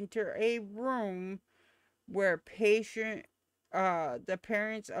to enter a room where the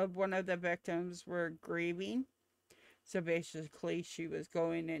parents of one of the victims were grieving. So basically, she was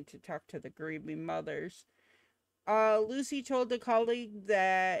going in to talk to the grieving mothers. Lucy told a colleague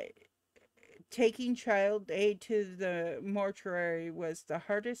that taking child A to the mortuary was the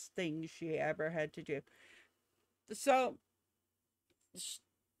hardest thing she ever had to do. So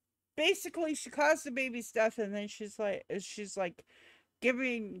basically, she caused the baby's death, and then she's like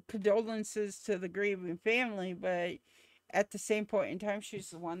giving condolences to the grieving family, but at the same point in time, she's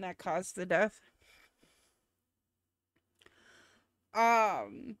the one that caused the death.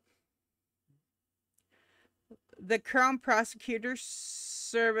 Um, the Crown Prosecutor's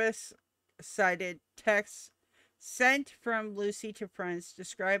Service cited texts sent from Lucy to friends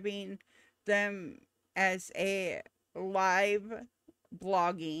describing them as a live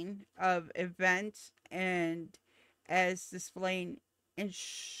blogging of events and as displaying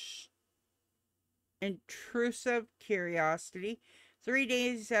intrusive curiosity. 3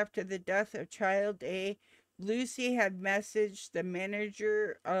 days after the death of child A, Lucy had messaged the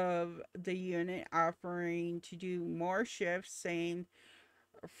manager of the unit offering to do more shifts, saying,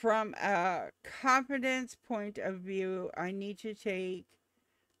 "From a confidence point of view, I need to take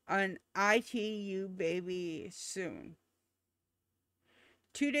an ITU baby soon."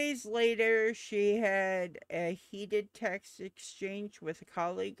 2 days later, she had a heated text exchange with a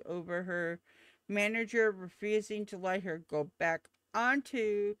colleague over her manager refusing to let her go back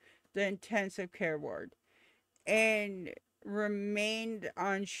onto the intensive care ward and remained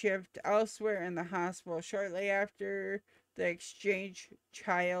on shift elsewhere in the hospital. Shortly after the exchange,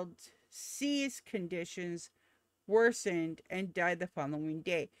 child C's conditions worsened and died the following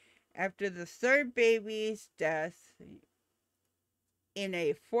day. After the third baby's death in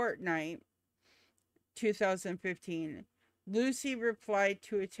a fortnight, 2015, Lucy replied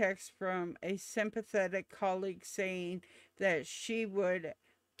to a text from a sympathetic colleague saying that she would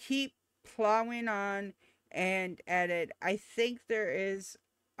keep plowing on and added, "I think there is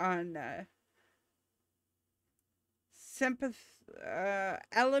an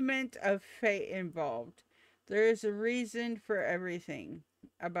element of fate involved. There is a reason for everything."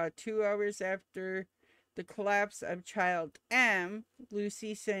 About 2 hours after the collapse of child M,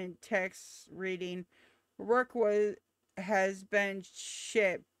 Lucy sent texts reading, "Work has been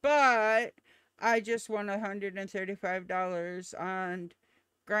shit, but I just won $135 on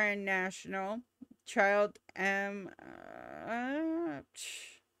Grand National. Child M,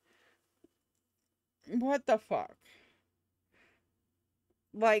 what the fuck?"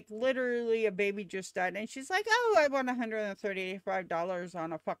 Like, literally, a baby just died, and she's like, "Oh, I won $135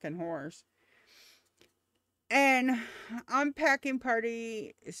 on a fucking horse." And unpacking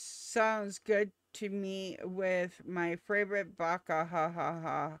party sounds good to me with my favorite baka, ha ha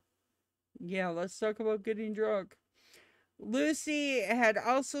ha. Yeah, let's talk about getting drunk. Lucy had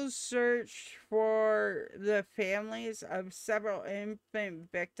also searched for the families of several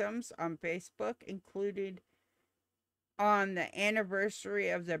infant victims on Facebook, including on the anniversary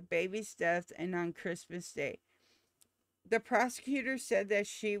of their baby's death and on Christmas Day. The prosecutor said that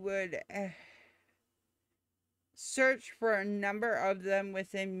she would search for a number of them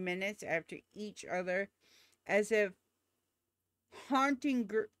within minutes after each other, as if hunting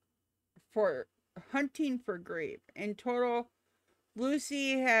for grief. In total,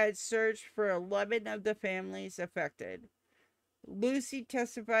 Lucy had searched for 11 of the families affected. Lucy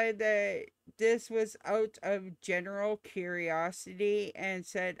testified that this was out of general curiosity and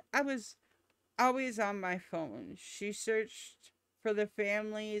said, "I was always on my phone." She searched for the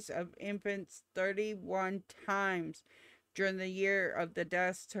families of infants 31 times during the year of the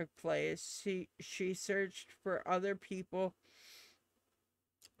deaths took place. She searched for other people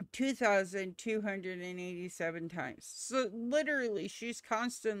 2,287 times. So literally, she's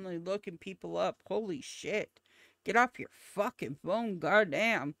constantly looking people up. Holy shit. Get off your fucking phone,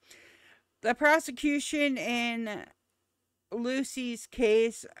 goddamn. The prosecution in Lucy's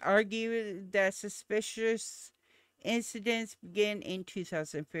case argued that suspicious incidents began in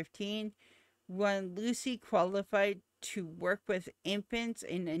 2015 when Lucy qualified to work with infants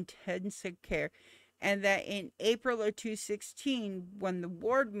in intensive care, and that in April of 2016, when the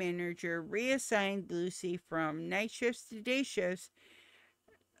ward manager reassigned Lucy from night shifts to day shifts,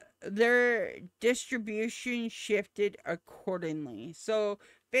 their distribution shifted accordingly. So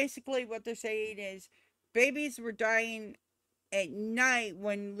basically, what they're saying is babies were dying at night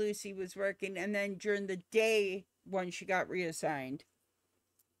when Lucy was working, and then during the day when she got reassigned,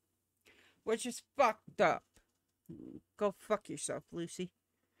 which is fucked up. Go fuck yourself, Lucy.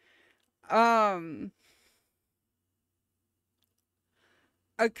 Um,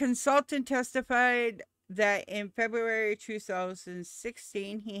 a consultant testified that in February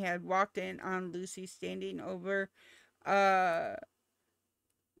 2016, he had walked in on Lucy standing over a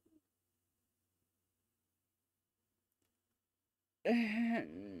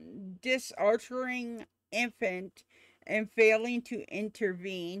disaltering infant and failing to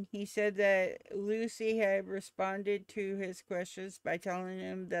intervene. He said that Lucy had responded to his questions by telling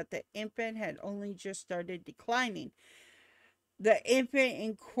him that the infant had only just started declining. The infant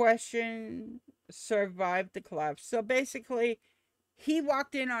in question survived the collapse. So basically, he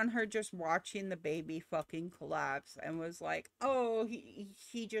walked in on her just watching the baby fucking collapse and was like, oh,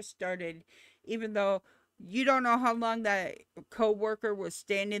 he just started, even though you don't know how long that co-worker was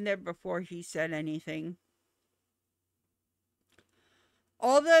standing there before he said anything.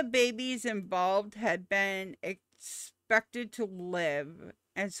 All the babies involved had been expected to live,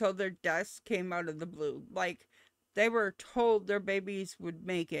 and so their deaths came out of the blue. Like, they were told their babies would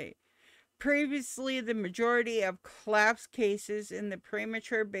make it. Previously, the majority of collapse cases in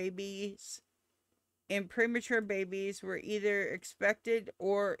premature babies were either expected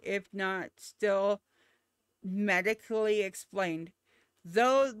or, if not, still medically explained.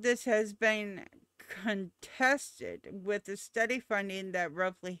 Though this has been contested, with the study finding that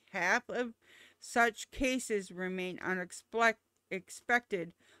roughly half of such cases remain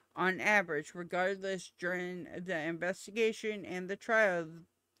unexpected on average. Regardless, during the investigation and the trial,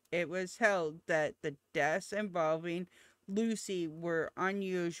 it was held that the deaths involving Lucy were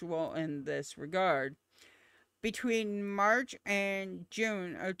unusual in this regard. Between March and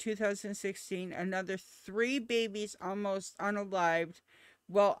June of 2016, another 3 babies almost unalived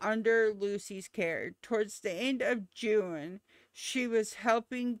while under Lucy's care. Towards the end of June, she was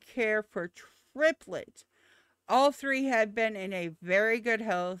helping care for triplets. All 3 had been in a very good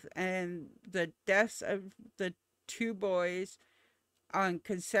health, and the deaths of the 2 boys on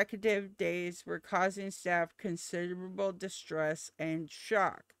consecutive days were causing staff considerable distress and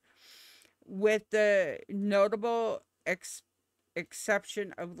shock, with the notable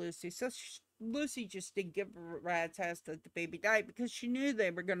exception of Lucy. So Lucy just didn't give a rat's ass that the baby died because she knew they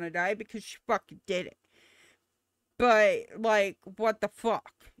were gonna die because she fucking did it. But, like, what the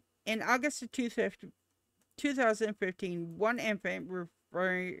fuck? In August of 2015, one infant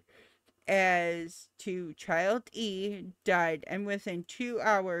referred as to Child E died, and within 2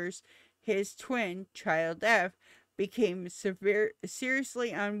 hours, his twin, Child F, became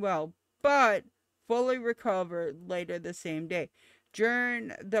seriously unwell, but fully recovered later the same day.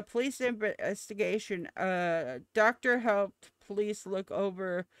 During the police investigation, a doctor helped police look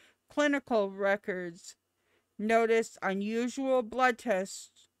over clinical records, noticed unusual blood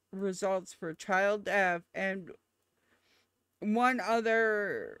test results for Child F, and one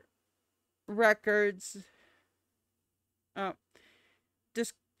other records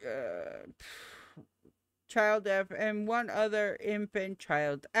this Child F, and one other infant,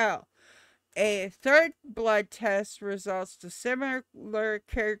 Child L. A third blood test results to similar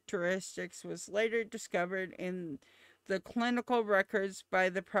characteristics was later discovered in the clinical records by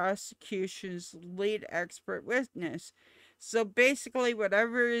the prosecution's lead expert witness. So basically,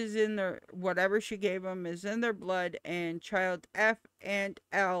 whatever is in whatever she gave them is in their blood, and Child F and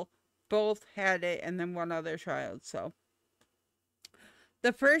L both had it, and then one other child. So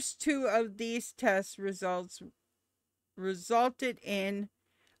the first 2 of these test results resulted in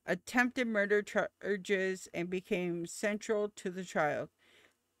attempted murder charges and became central to the trial.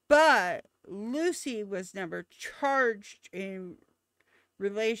 But Lucy was never charged in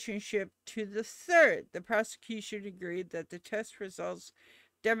relationship to the third. The prosecution agreed that the test results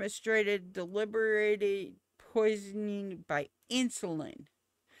demonstrated deliberate poisoning by insulin.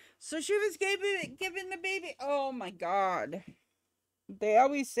 So she was giving the baby. Oh my God. They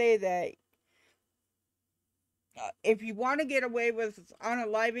always say that if you want to get away with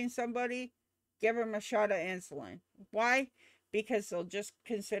unaliving somebody, give them a shot of insulin. Why? Because they'll just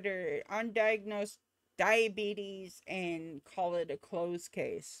consider it undiagnosed diabetes and call it a closed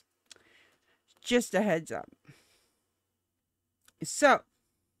case. Just a heads up. So,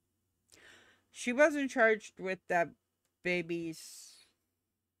 she wasn't charged with that baby's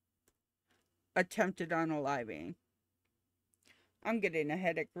attempted unaliving. I'm getting a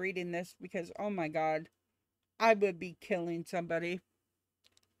headache reading this because, oh my god, I would be killing somebody.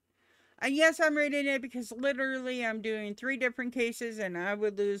 And yes, I'm reading it because literally I'm doing 3 different cases and I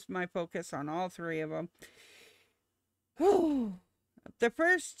would lose my focus on all 3 of them. The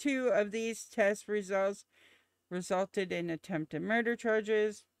first 2 of these test results resulted in attempted murder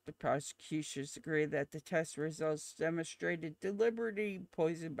charges. The prosecutors agree that the test results demonstrated deliberately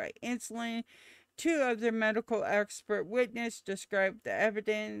poisoned by insulin. 2 of the medical expert witnesses described the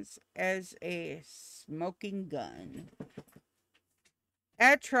evidence as a smoking gun.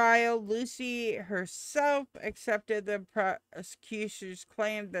 At trial, Lucy herself accepted the prosecution's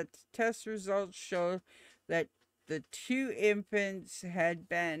claim that the test results showed that the 2 infants had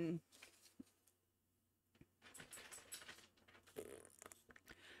been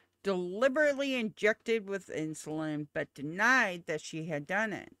deliberately injected with insulin, but denied that she had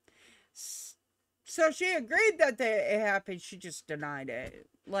done it. So she agreed that it happened, she just denied it.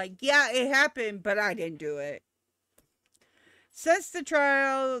 Like, yeah, it happened, but I didn't do it. Since the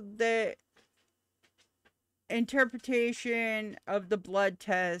trial, the interpretation of the blood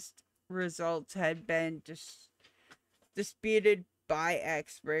test results had been disputed by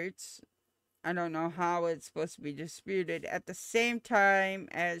experts. I don't know how it's supposed to be disputed. At the same time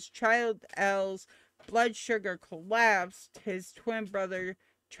as child L's blood sugar collapsed, his twin brother,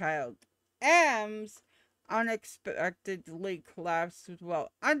 child M's, unexpectedly collapsed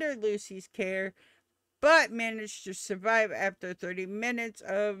while under Lucy's care, but managed to survive after 30 minutes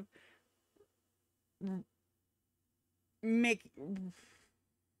of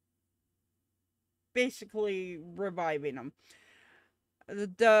basically reviving him.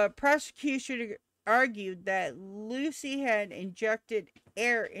 The prosecution argued that Lucy had injected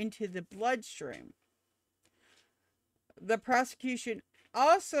air into the bloodstream. The prosecution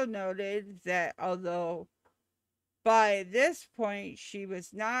also noted that although by this point she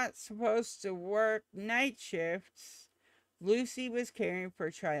was not supposed to work night shifts, Lucy was caring for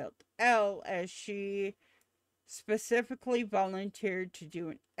child L as she specifically volunteered to do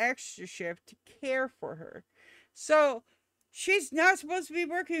an extra shift to care for her. So she's not supposed to be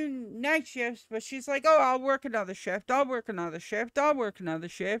working night shifts, but she's like, oh, I'll work another shift. I'll work another shift. I'll work another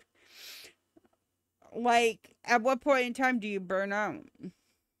shift. Like, at what point in time do you burn out?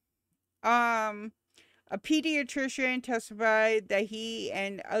 A pediatrician testified that he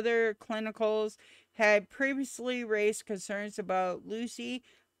and other clinicals had previously raised concerns about Lucy,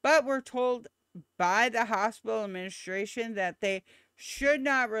 but were told by the hospital administration that they should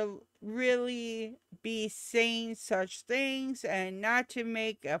not really be saying such things and not to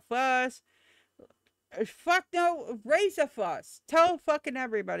make a fuss. Fuck no, raise a fuss. Tell fucking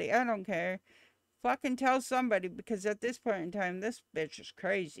everybody. I don't care. Fucking tell somebody, because at this point in time, this bitch is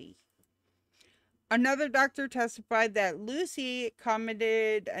crazy. Another doctor testified that Lucy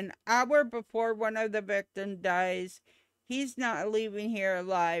commented an hour before one of the victims dies, "He's not leaving here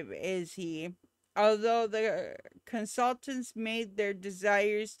alive, is he?" Although the consultants made their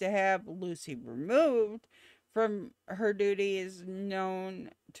desires to have Lucy removed from her duties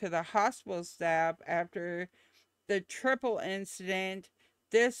known to the hospital staff after the triple incident,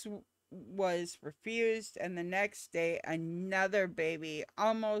 this was refused, and the next day another baby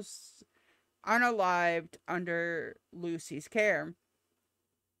almost unalived under Lucy's care.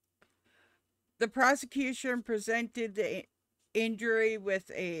 The prosecution presented the injury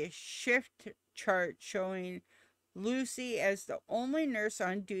with a shift chart showing Lucy as the only nurse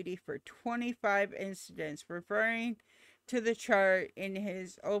on duty for 25 incidents. Referring to the chart in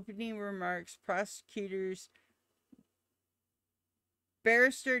his opening remarks, prosecutors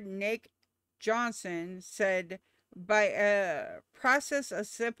Barrister Nick Johnson said, by a process of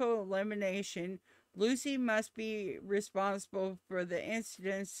simple elimination, Lucy must be responsible for the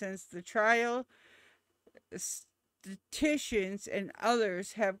incident since the trial statisticians and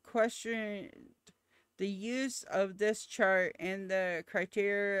others have questioned the use of this chart and the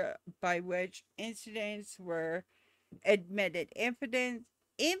criteria by which incidents were admitted.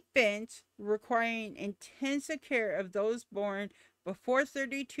 Infants requiring intensive care of those born before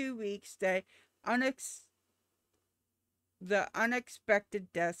 32 weeks that the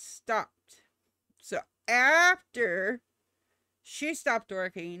unexpected death stopped. So after She stopped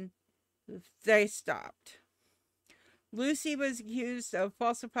working. They stopped. Lucy was accused of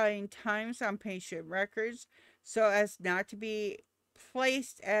falsifying times on patient records so as not to be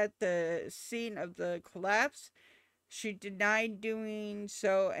placed at the scene of the collapse. She denied doing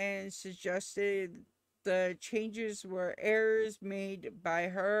so and suggested the changes were errors made by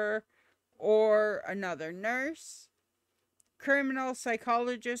her or another nurse. Criminal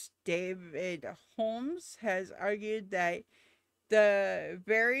psychologist David Holmes has argued that the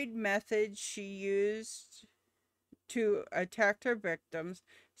varied methods she used to attack her victims,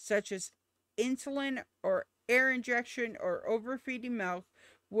 such as insulin or air injection or overfeeding milk,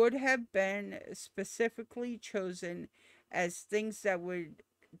 would have been specifically chosen as things that would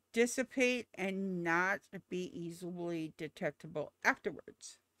dissipate and not be easily detectable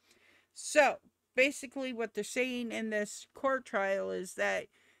afterwards. So, basically, what they're saying in this court trial is that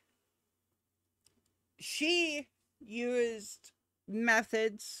she used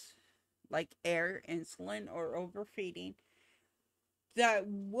methods like air, insulin, or overfeeding that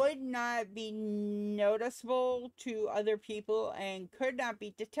would not be noticeable to other people and could not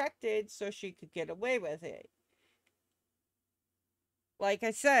be detected, so she could get away with it. Like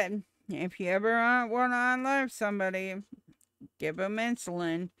I said, if you ever want to unlive somebody, give them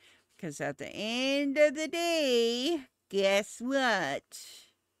insulin, because at the end of the day, guess what?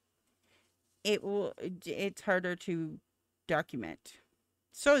 It's harder to document.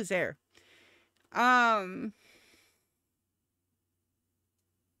 So is air.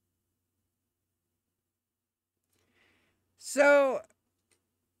 So,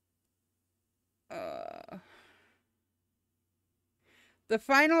 the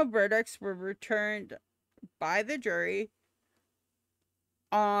final verdicts were returned by the jury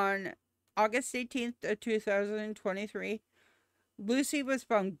on August 18th of 2023. Lucy was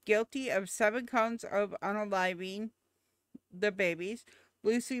found guilty of 7 counts of unaliving the babies.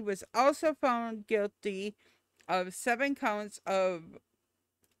 Lucy was also found guilty of 7 counts of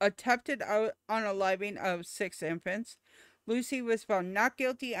attempted unaliving of 6 infants. Lucy was found not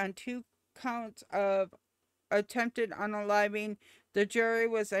guilty on 2 counts of attempted unaliving. The jury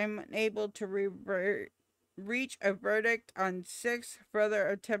was unable to reach a verdict on 6 further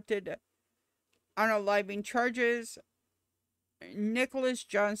attempted unaliving charges. Nicholas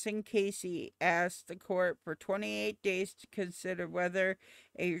Johnson Casey asked the court for 28 days to consider whether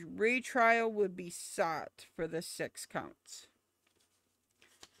a retrial would be sought for the 6 counts.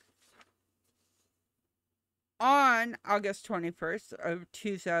 On August 21st of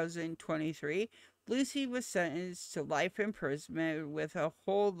 2023, Lucy was sentenced to life imprisonment with a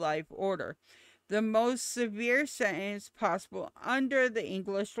whole life order, the most severe sentence possible under the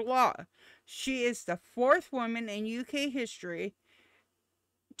English law. She is the 4th woman in UK history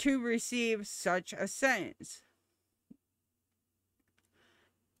to receive such a sentence.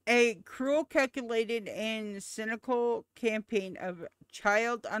 A cruel, calculated, and cynical campaign of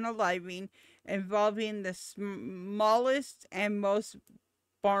child unaliving involving the smallest and most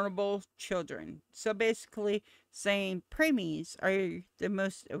vulnerable children. So basically saying preemies are the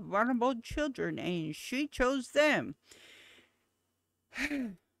most vulnerable children and she chose them.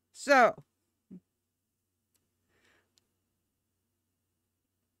 So,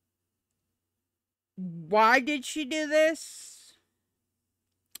 why did she do this?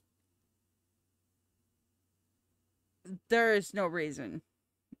 There is no reason.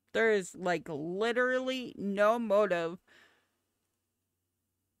 There is like literally no motive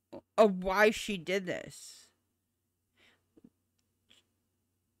of why she did this.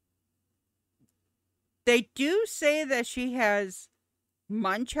 They do say that she has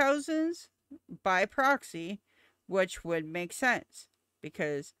Munchausen's by proxy, which would make sense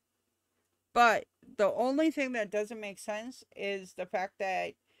because, but the only thing that doesn't make sense is the fact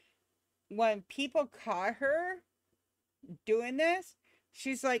that when people caught her doing this,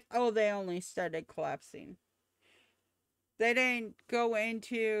 she's like, oh, they only started collapsing. They didn't go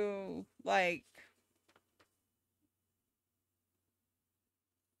into like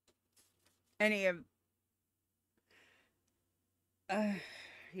any of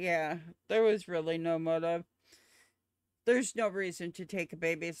yeah, there was really no motive. There's no reason to take a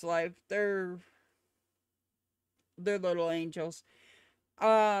baby's life. They're little angels.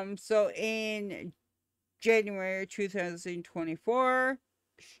 So in January 2024,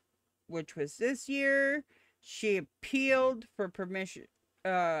 which was this year, she appealed for permission.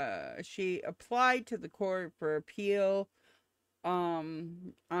 She applied to the court for appeal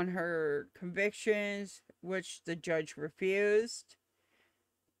on her convictions, which the judge refused.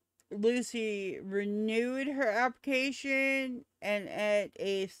 Lucy renewed her application, and at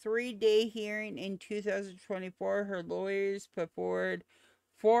a 3-day hearing in 2024, her lawyers put forward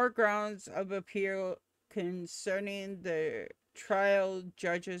 4 grounds of appeal concerning the trial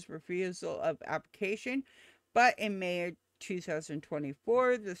judge's refusal of application. But in May of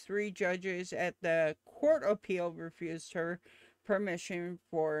 2024, the 3 judges at the court appeal refused her permission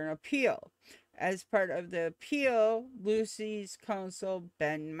for an appeal. As part of the appeal, Lucy's counsel,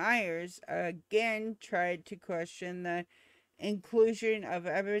 Ben Myers, again tried to question the inclusion of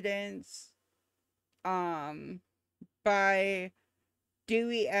evidence by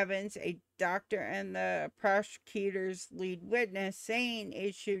Dewey Evans, a doctor and the prosecutor's lead witness, saying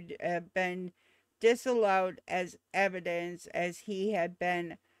it should have been disallowed as evidence as he had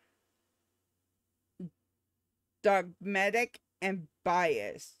been dogmatic and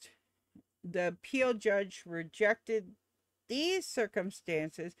biased. The appeal judge rejected these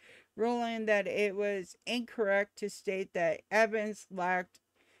circumstances, ruling that it was incorrect to state that Evans lacked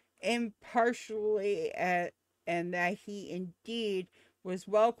impartially and that he indeed was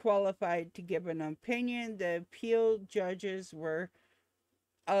well qualified to give an opinion. The appeal judges were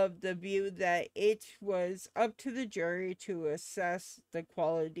of the view that it was up to the jury to assess the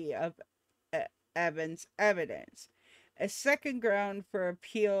quality of Evans' evidence. A second ground for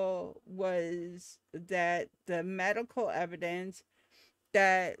appeal was that the medical evidence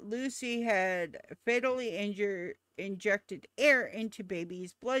that Lucy had fatally injected air into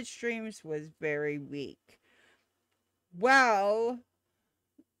babies' bloodstreams was very weak. Well,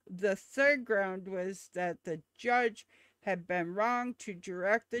 the third ground was that the judge had been wrong to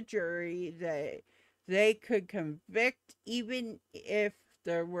direct the jury that they could convict even if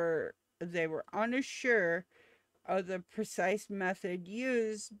they were unsure of the precise method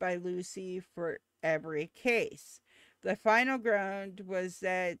used by Lucy for every case. The final ground was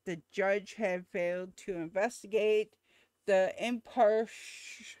that the judge had failed to investigate the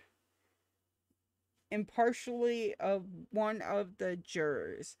impartially of one of the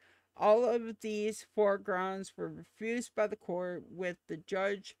jurors. All of these 4 grounds were refused by the court, with the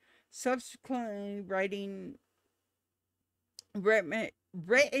judge subsequently writing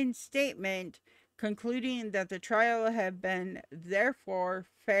written statement concluding that the trial had been therefore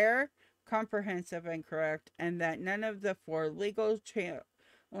fair, comprehensive, and correct, and that none of the 4 legal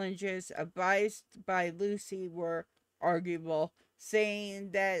challenges advised by Lucy were arguable, saying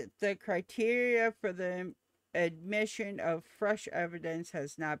that the criteria for the admission of fresh evidence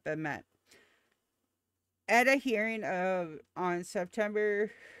has not been met. At a hearing on September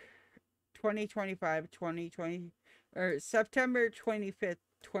 2025, 2020, or September 25th,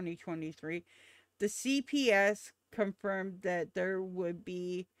 2023, the CPS confirmed that there would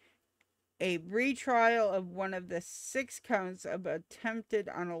be a retrial of one of the 6 counts of attempted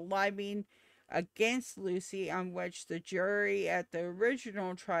unaliving against Lucy, on which the jury at the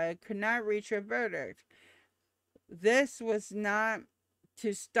original trial could not reach a verdict. This was not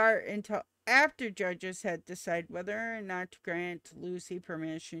to start until after judges had decided whether or not to grant Lucy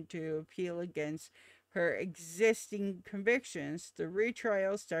permission to appeal against her existing convictions. The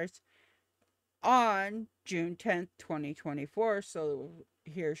retrial starts on June 10th, 2024, so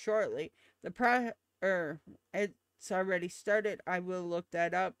here shortly. It's already started. I will look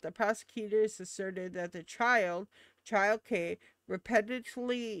that up. The prosecutors asserted that the child K,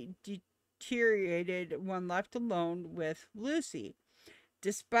 repetitively deteriorated when left alone with Lucy,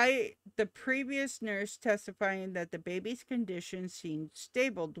 despite the previous nurse testifying that the baby's condition seemed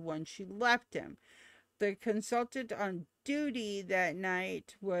stable when she left him. The consultant on duty that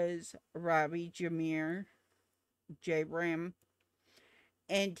night was Robbie Jamir, J. Ram,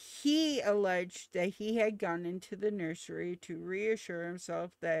 and he alleged that he had gone into the nursery to reassure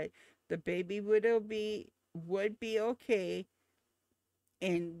himself that the baby would be okay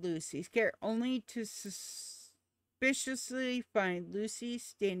in Lucy's care, only to suspiciously find Lucy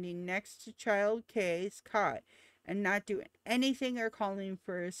standing next to child K's cot and not doing anything or calling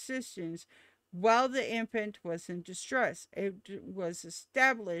for assistance while the infant was in distress. It was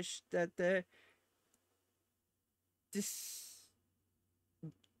established that the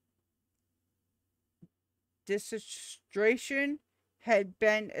dissection had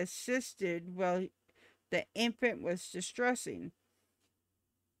been assisted while the infant was distressing.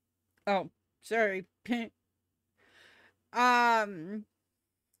 Oh, sorry. It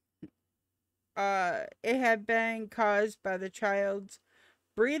had been caused by the child's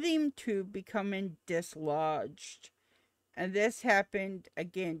breathing tube becoming dislodged. And this happened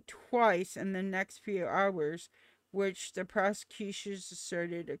again twice in the next few hours, which the prosecutors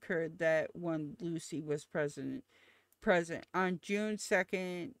asserted occurred that when Lucy was present. On June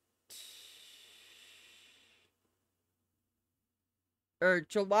 2nd, or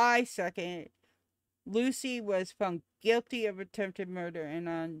July 2nd, Lucy was found guilty of attempted murder, and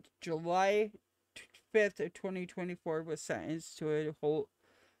on July 5th of 2024 was sentenced to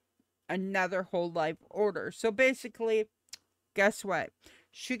another whole life order. So basically, guess what?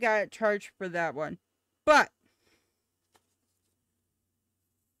 She got charged for that one. But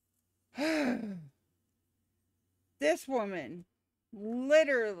this woman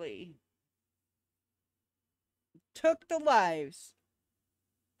literally took the lives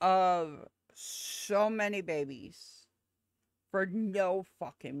of so many babies for no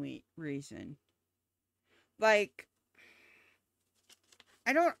fucking reason. Like,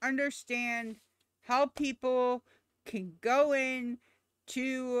 I don't understand how people can go in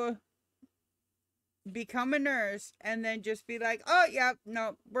to become a nurse and then just be like, oh yeah,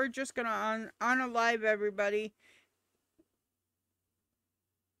 no, we're just gonna unalive everybody.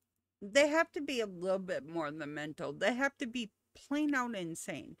 They have to be a little bit more than mental. They have to be plain out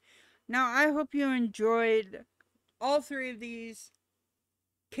insane. Now, I hope you enjoyed all three of these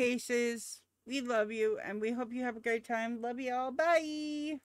cases. We love you, and we hope you have a great time. Love you all. Bye.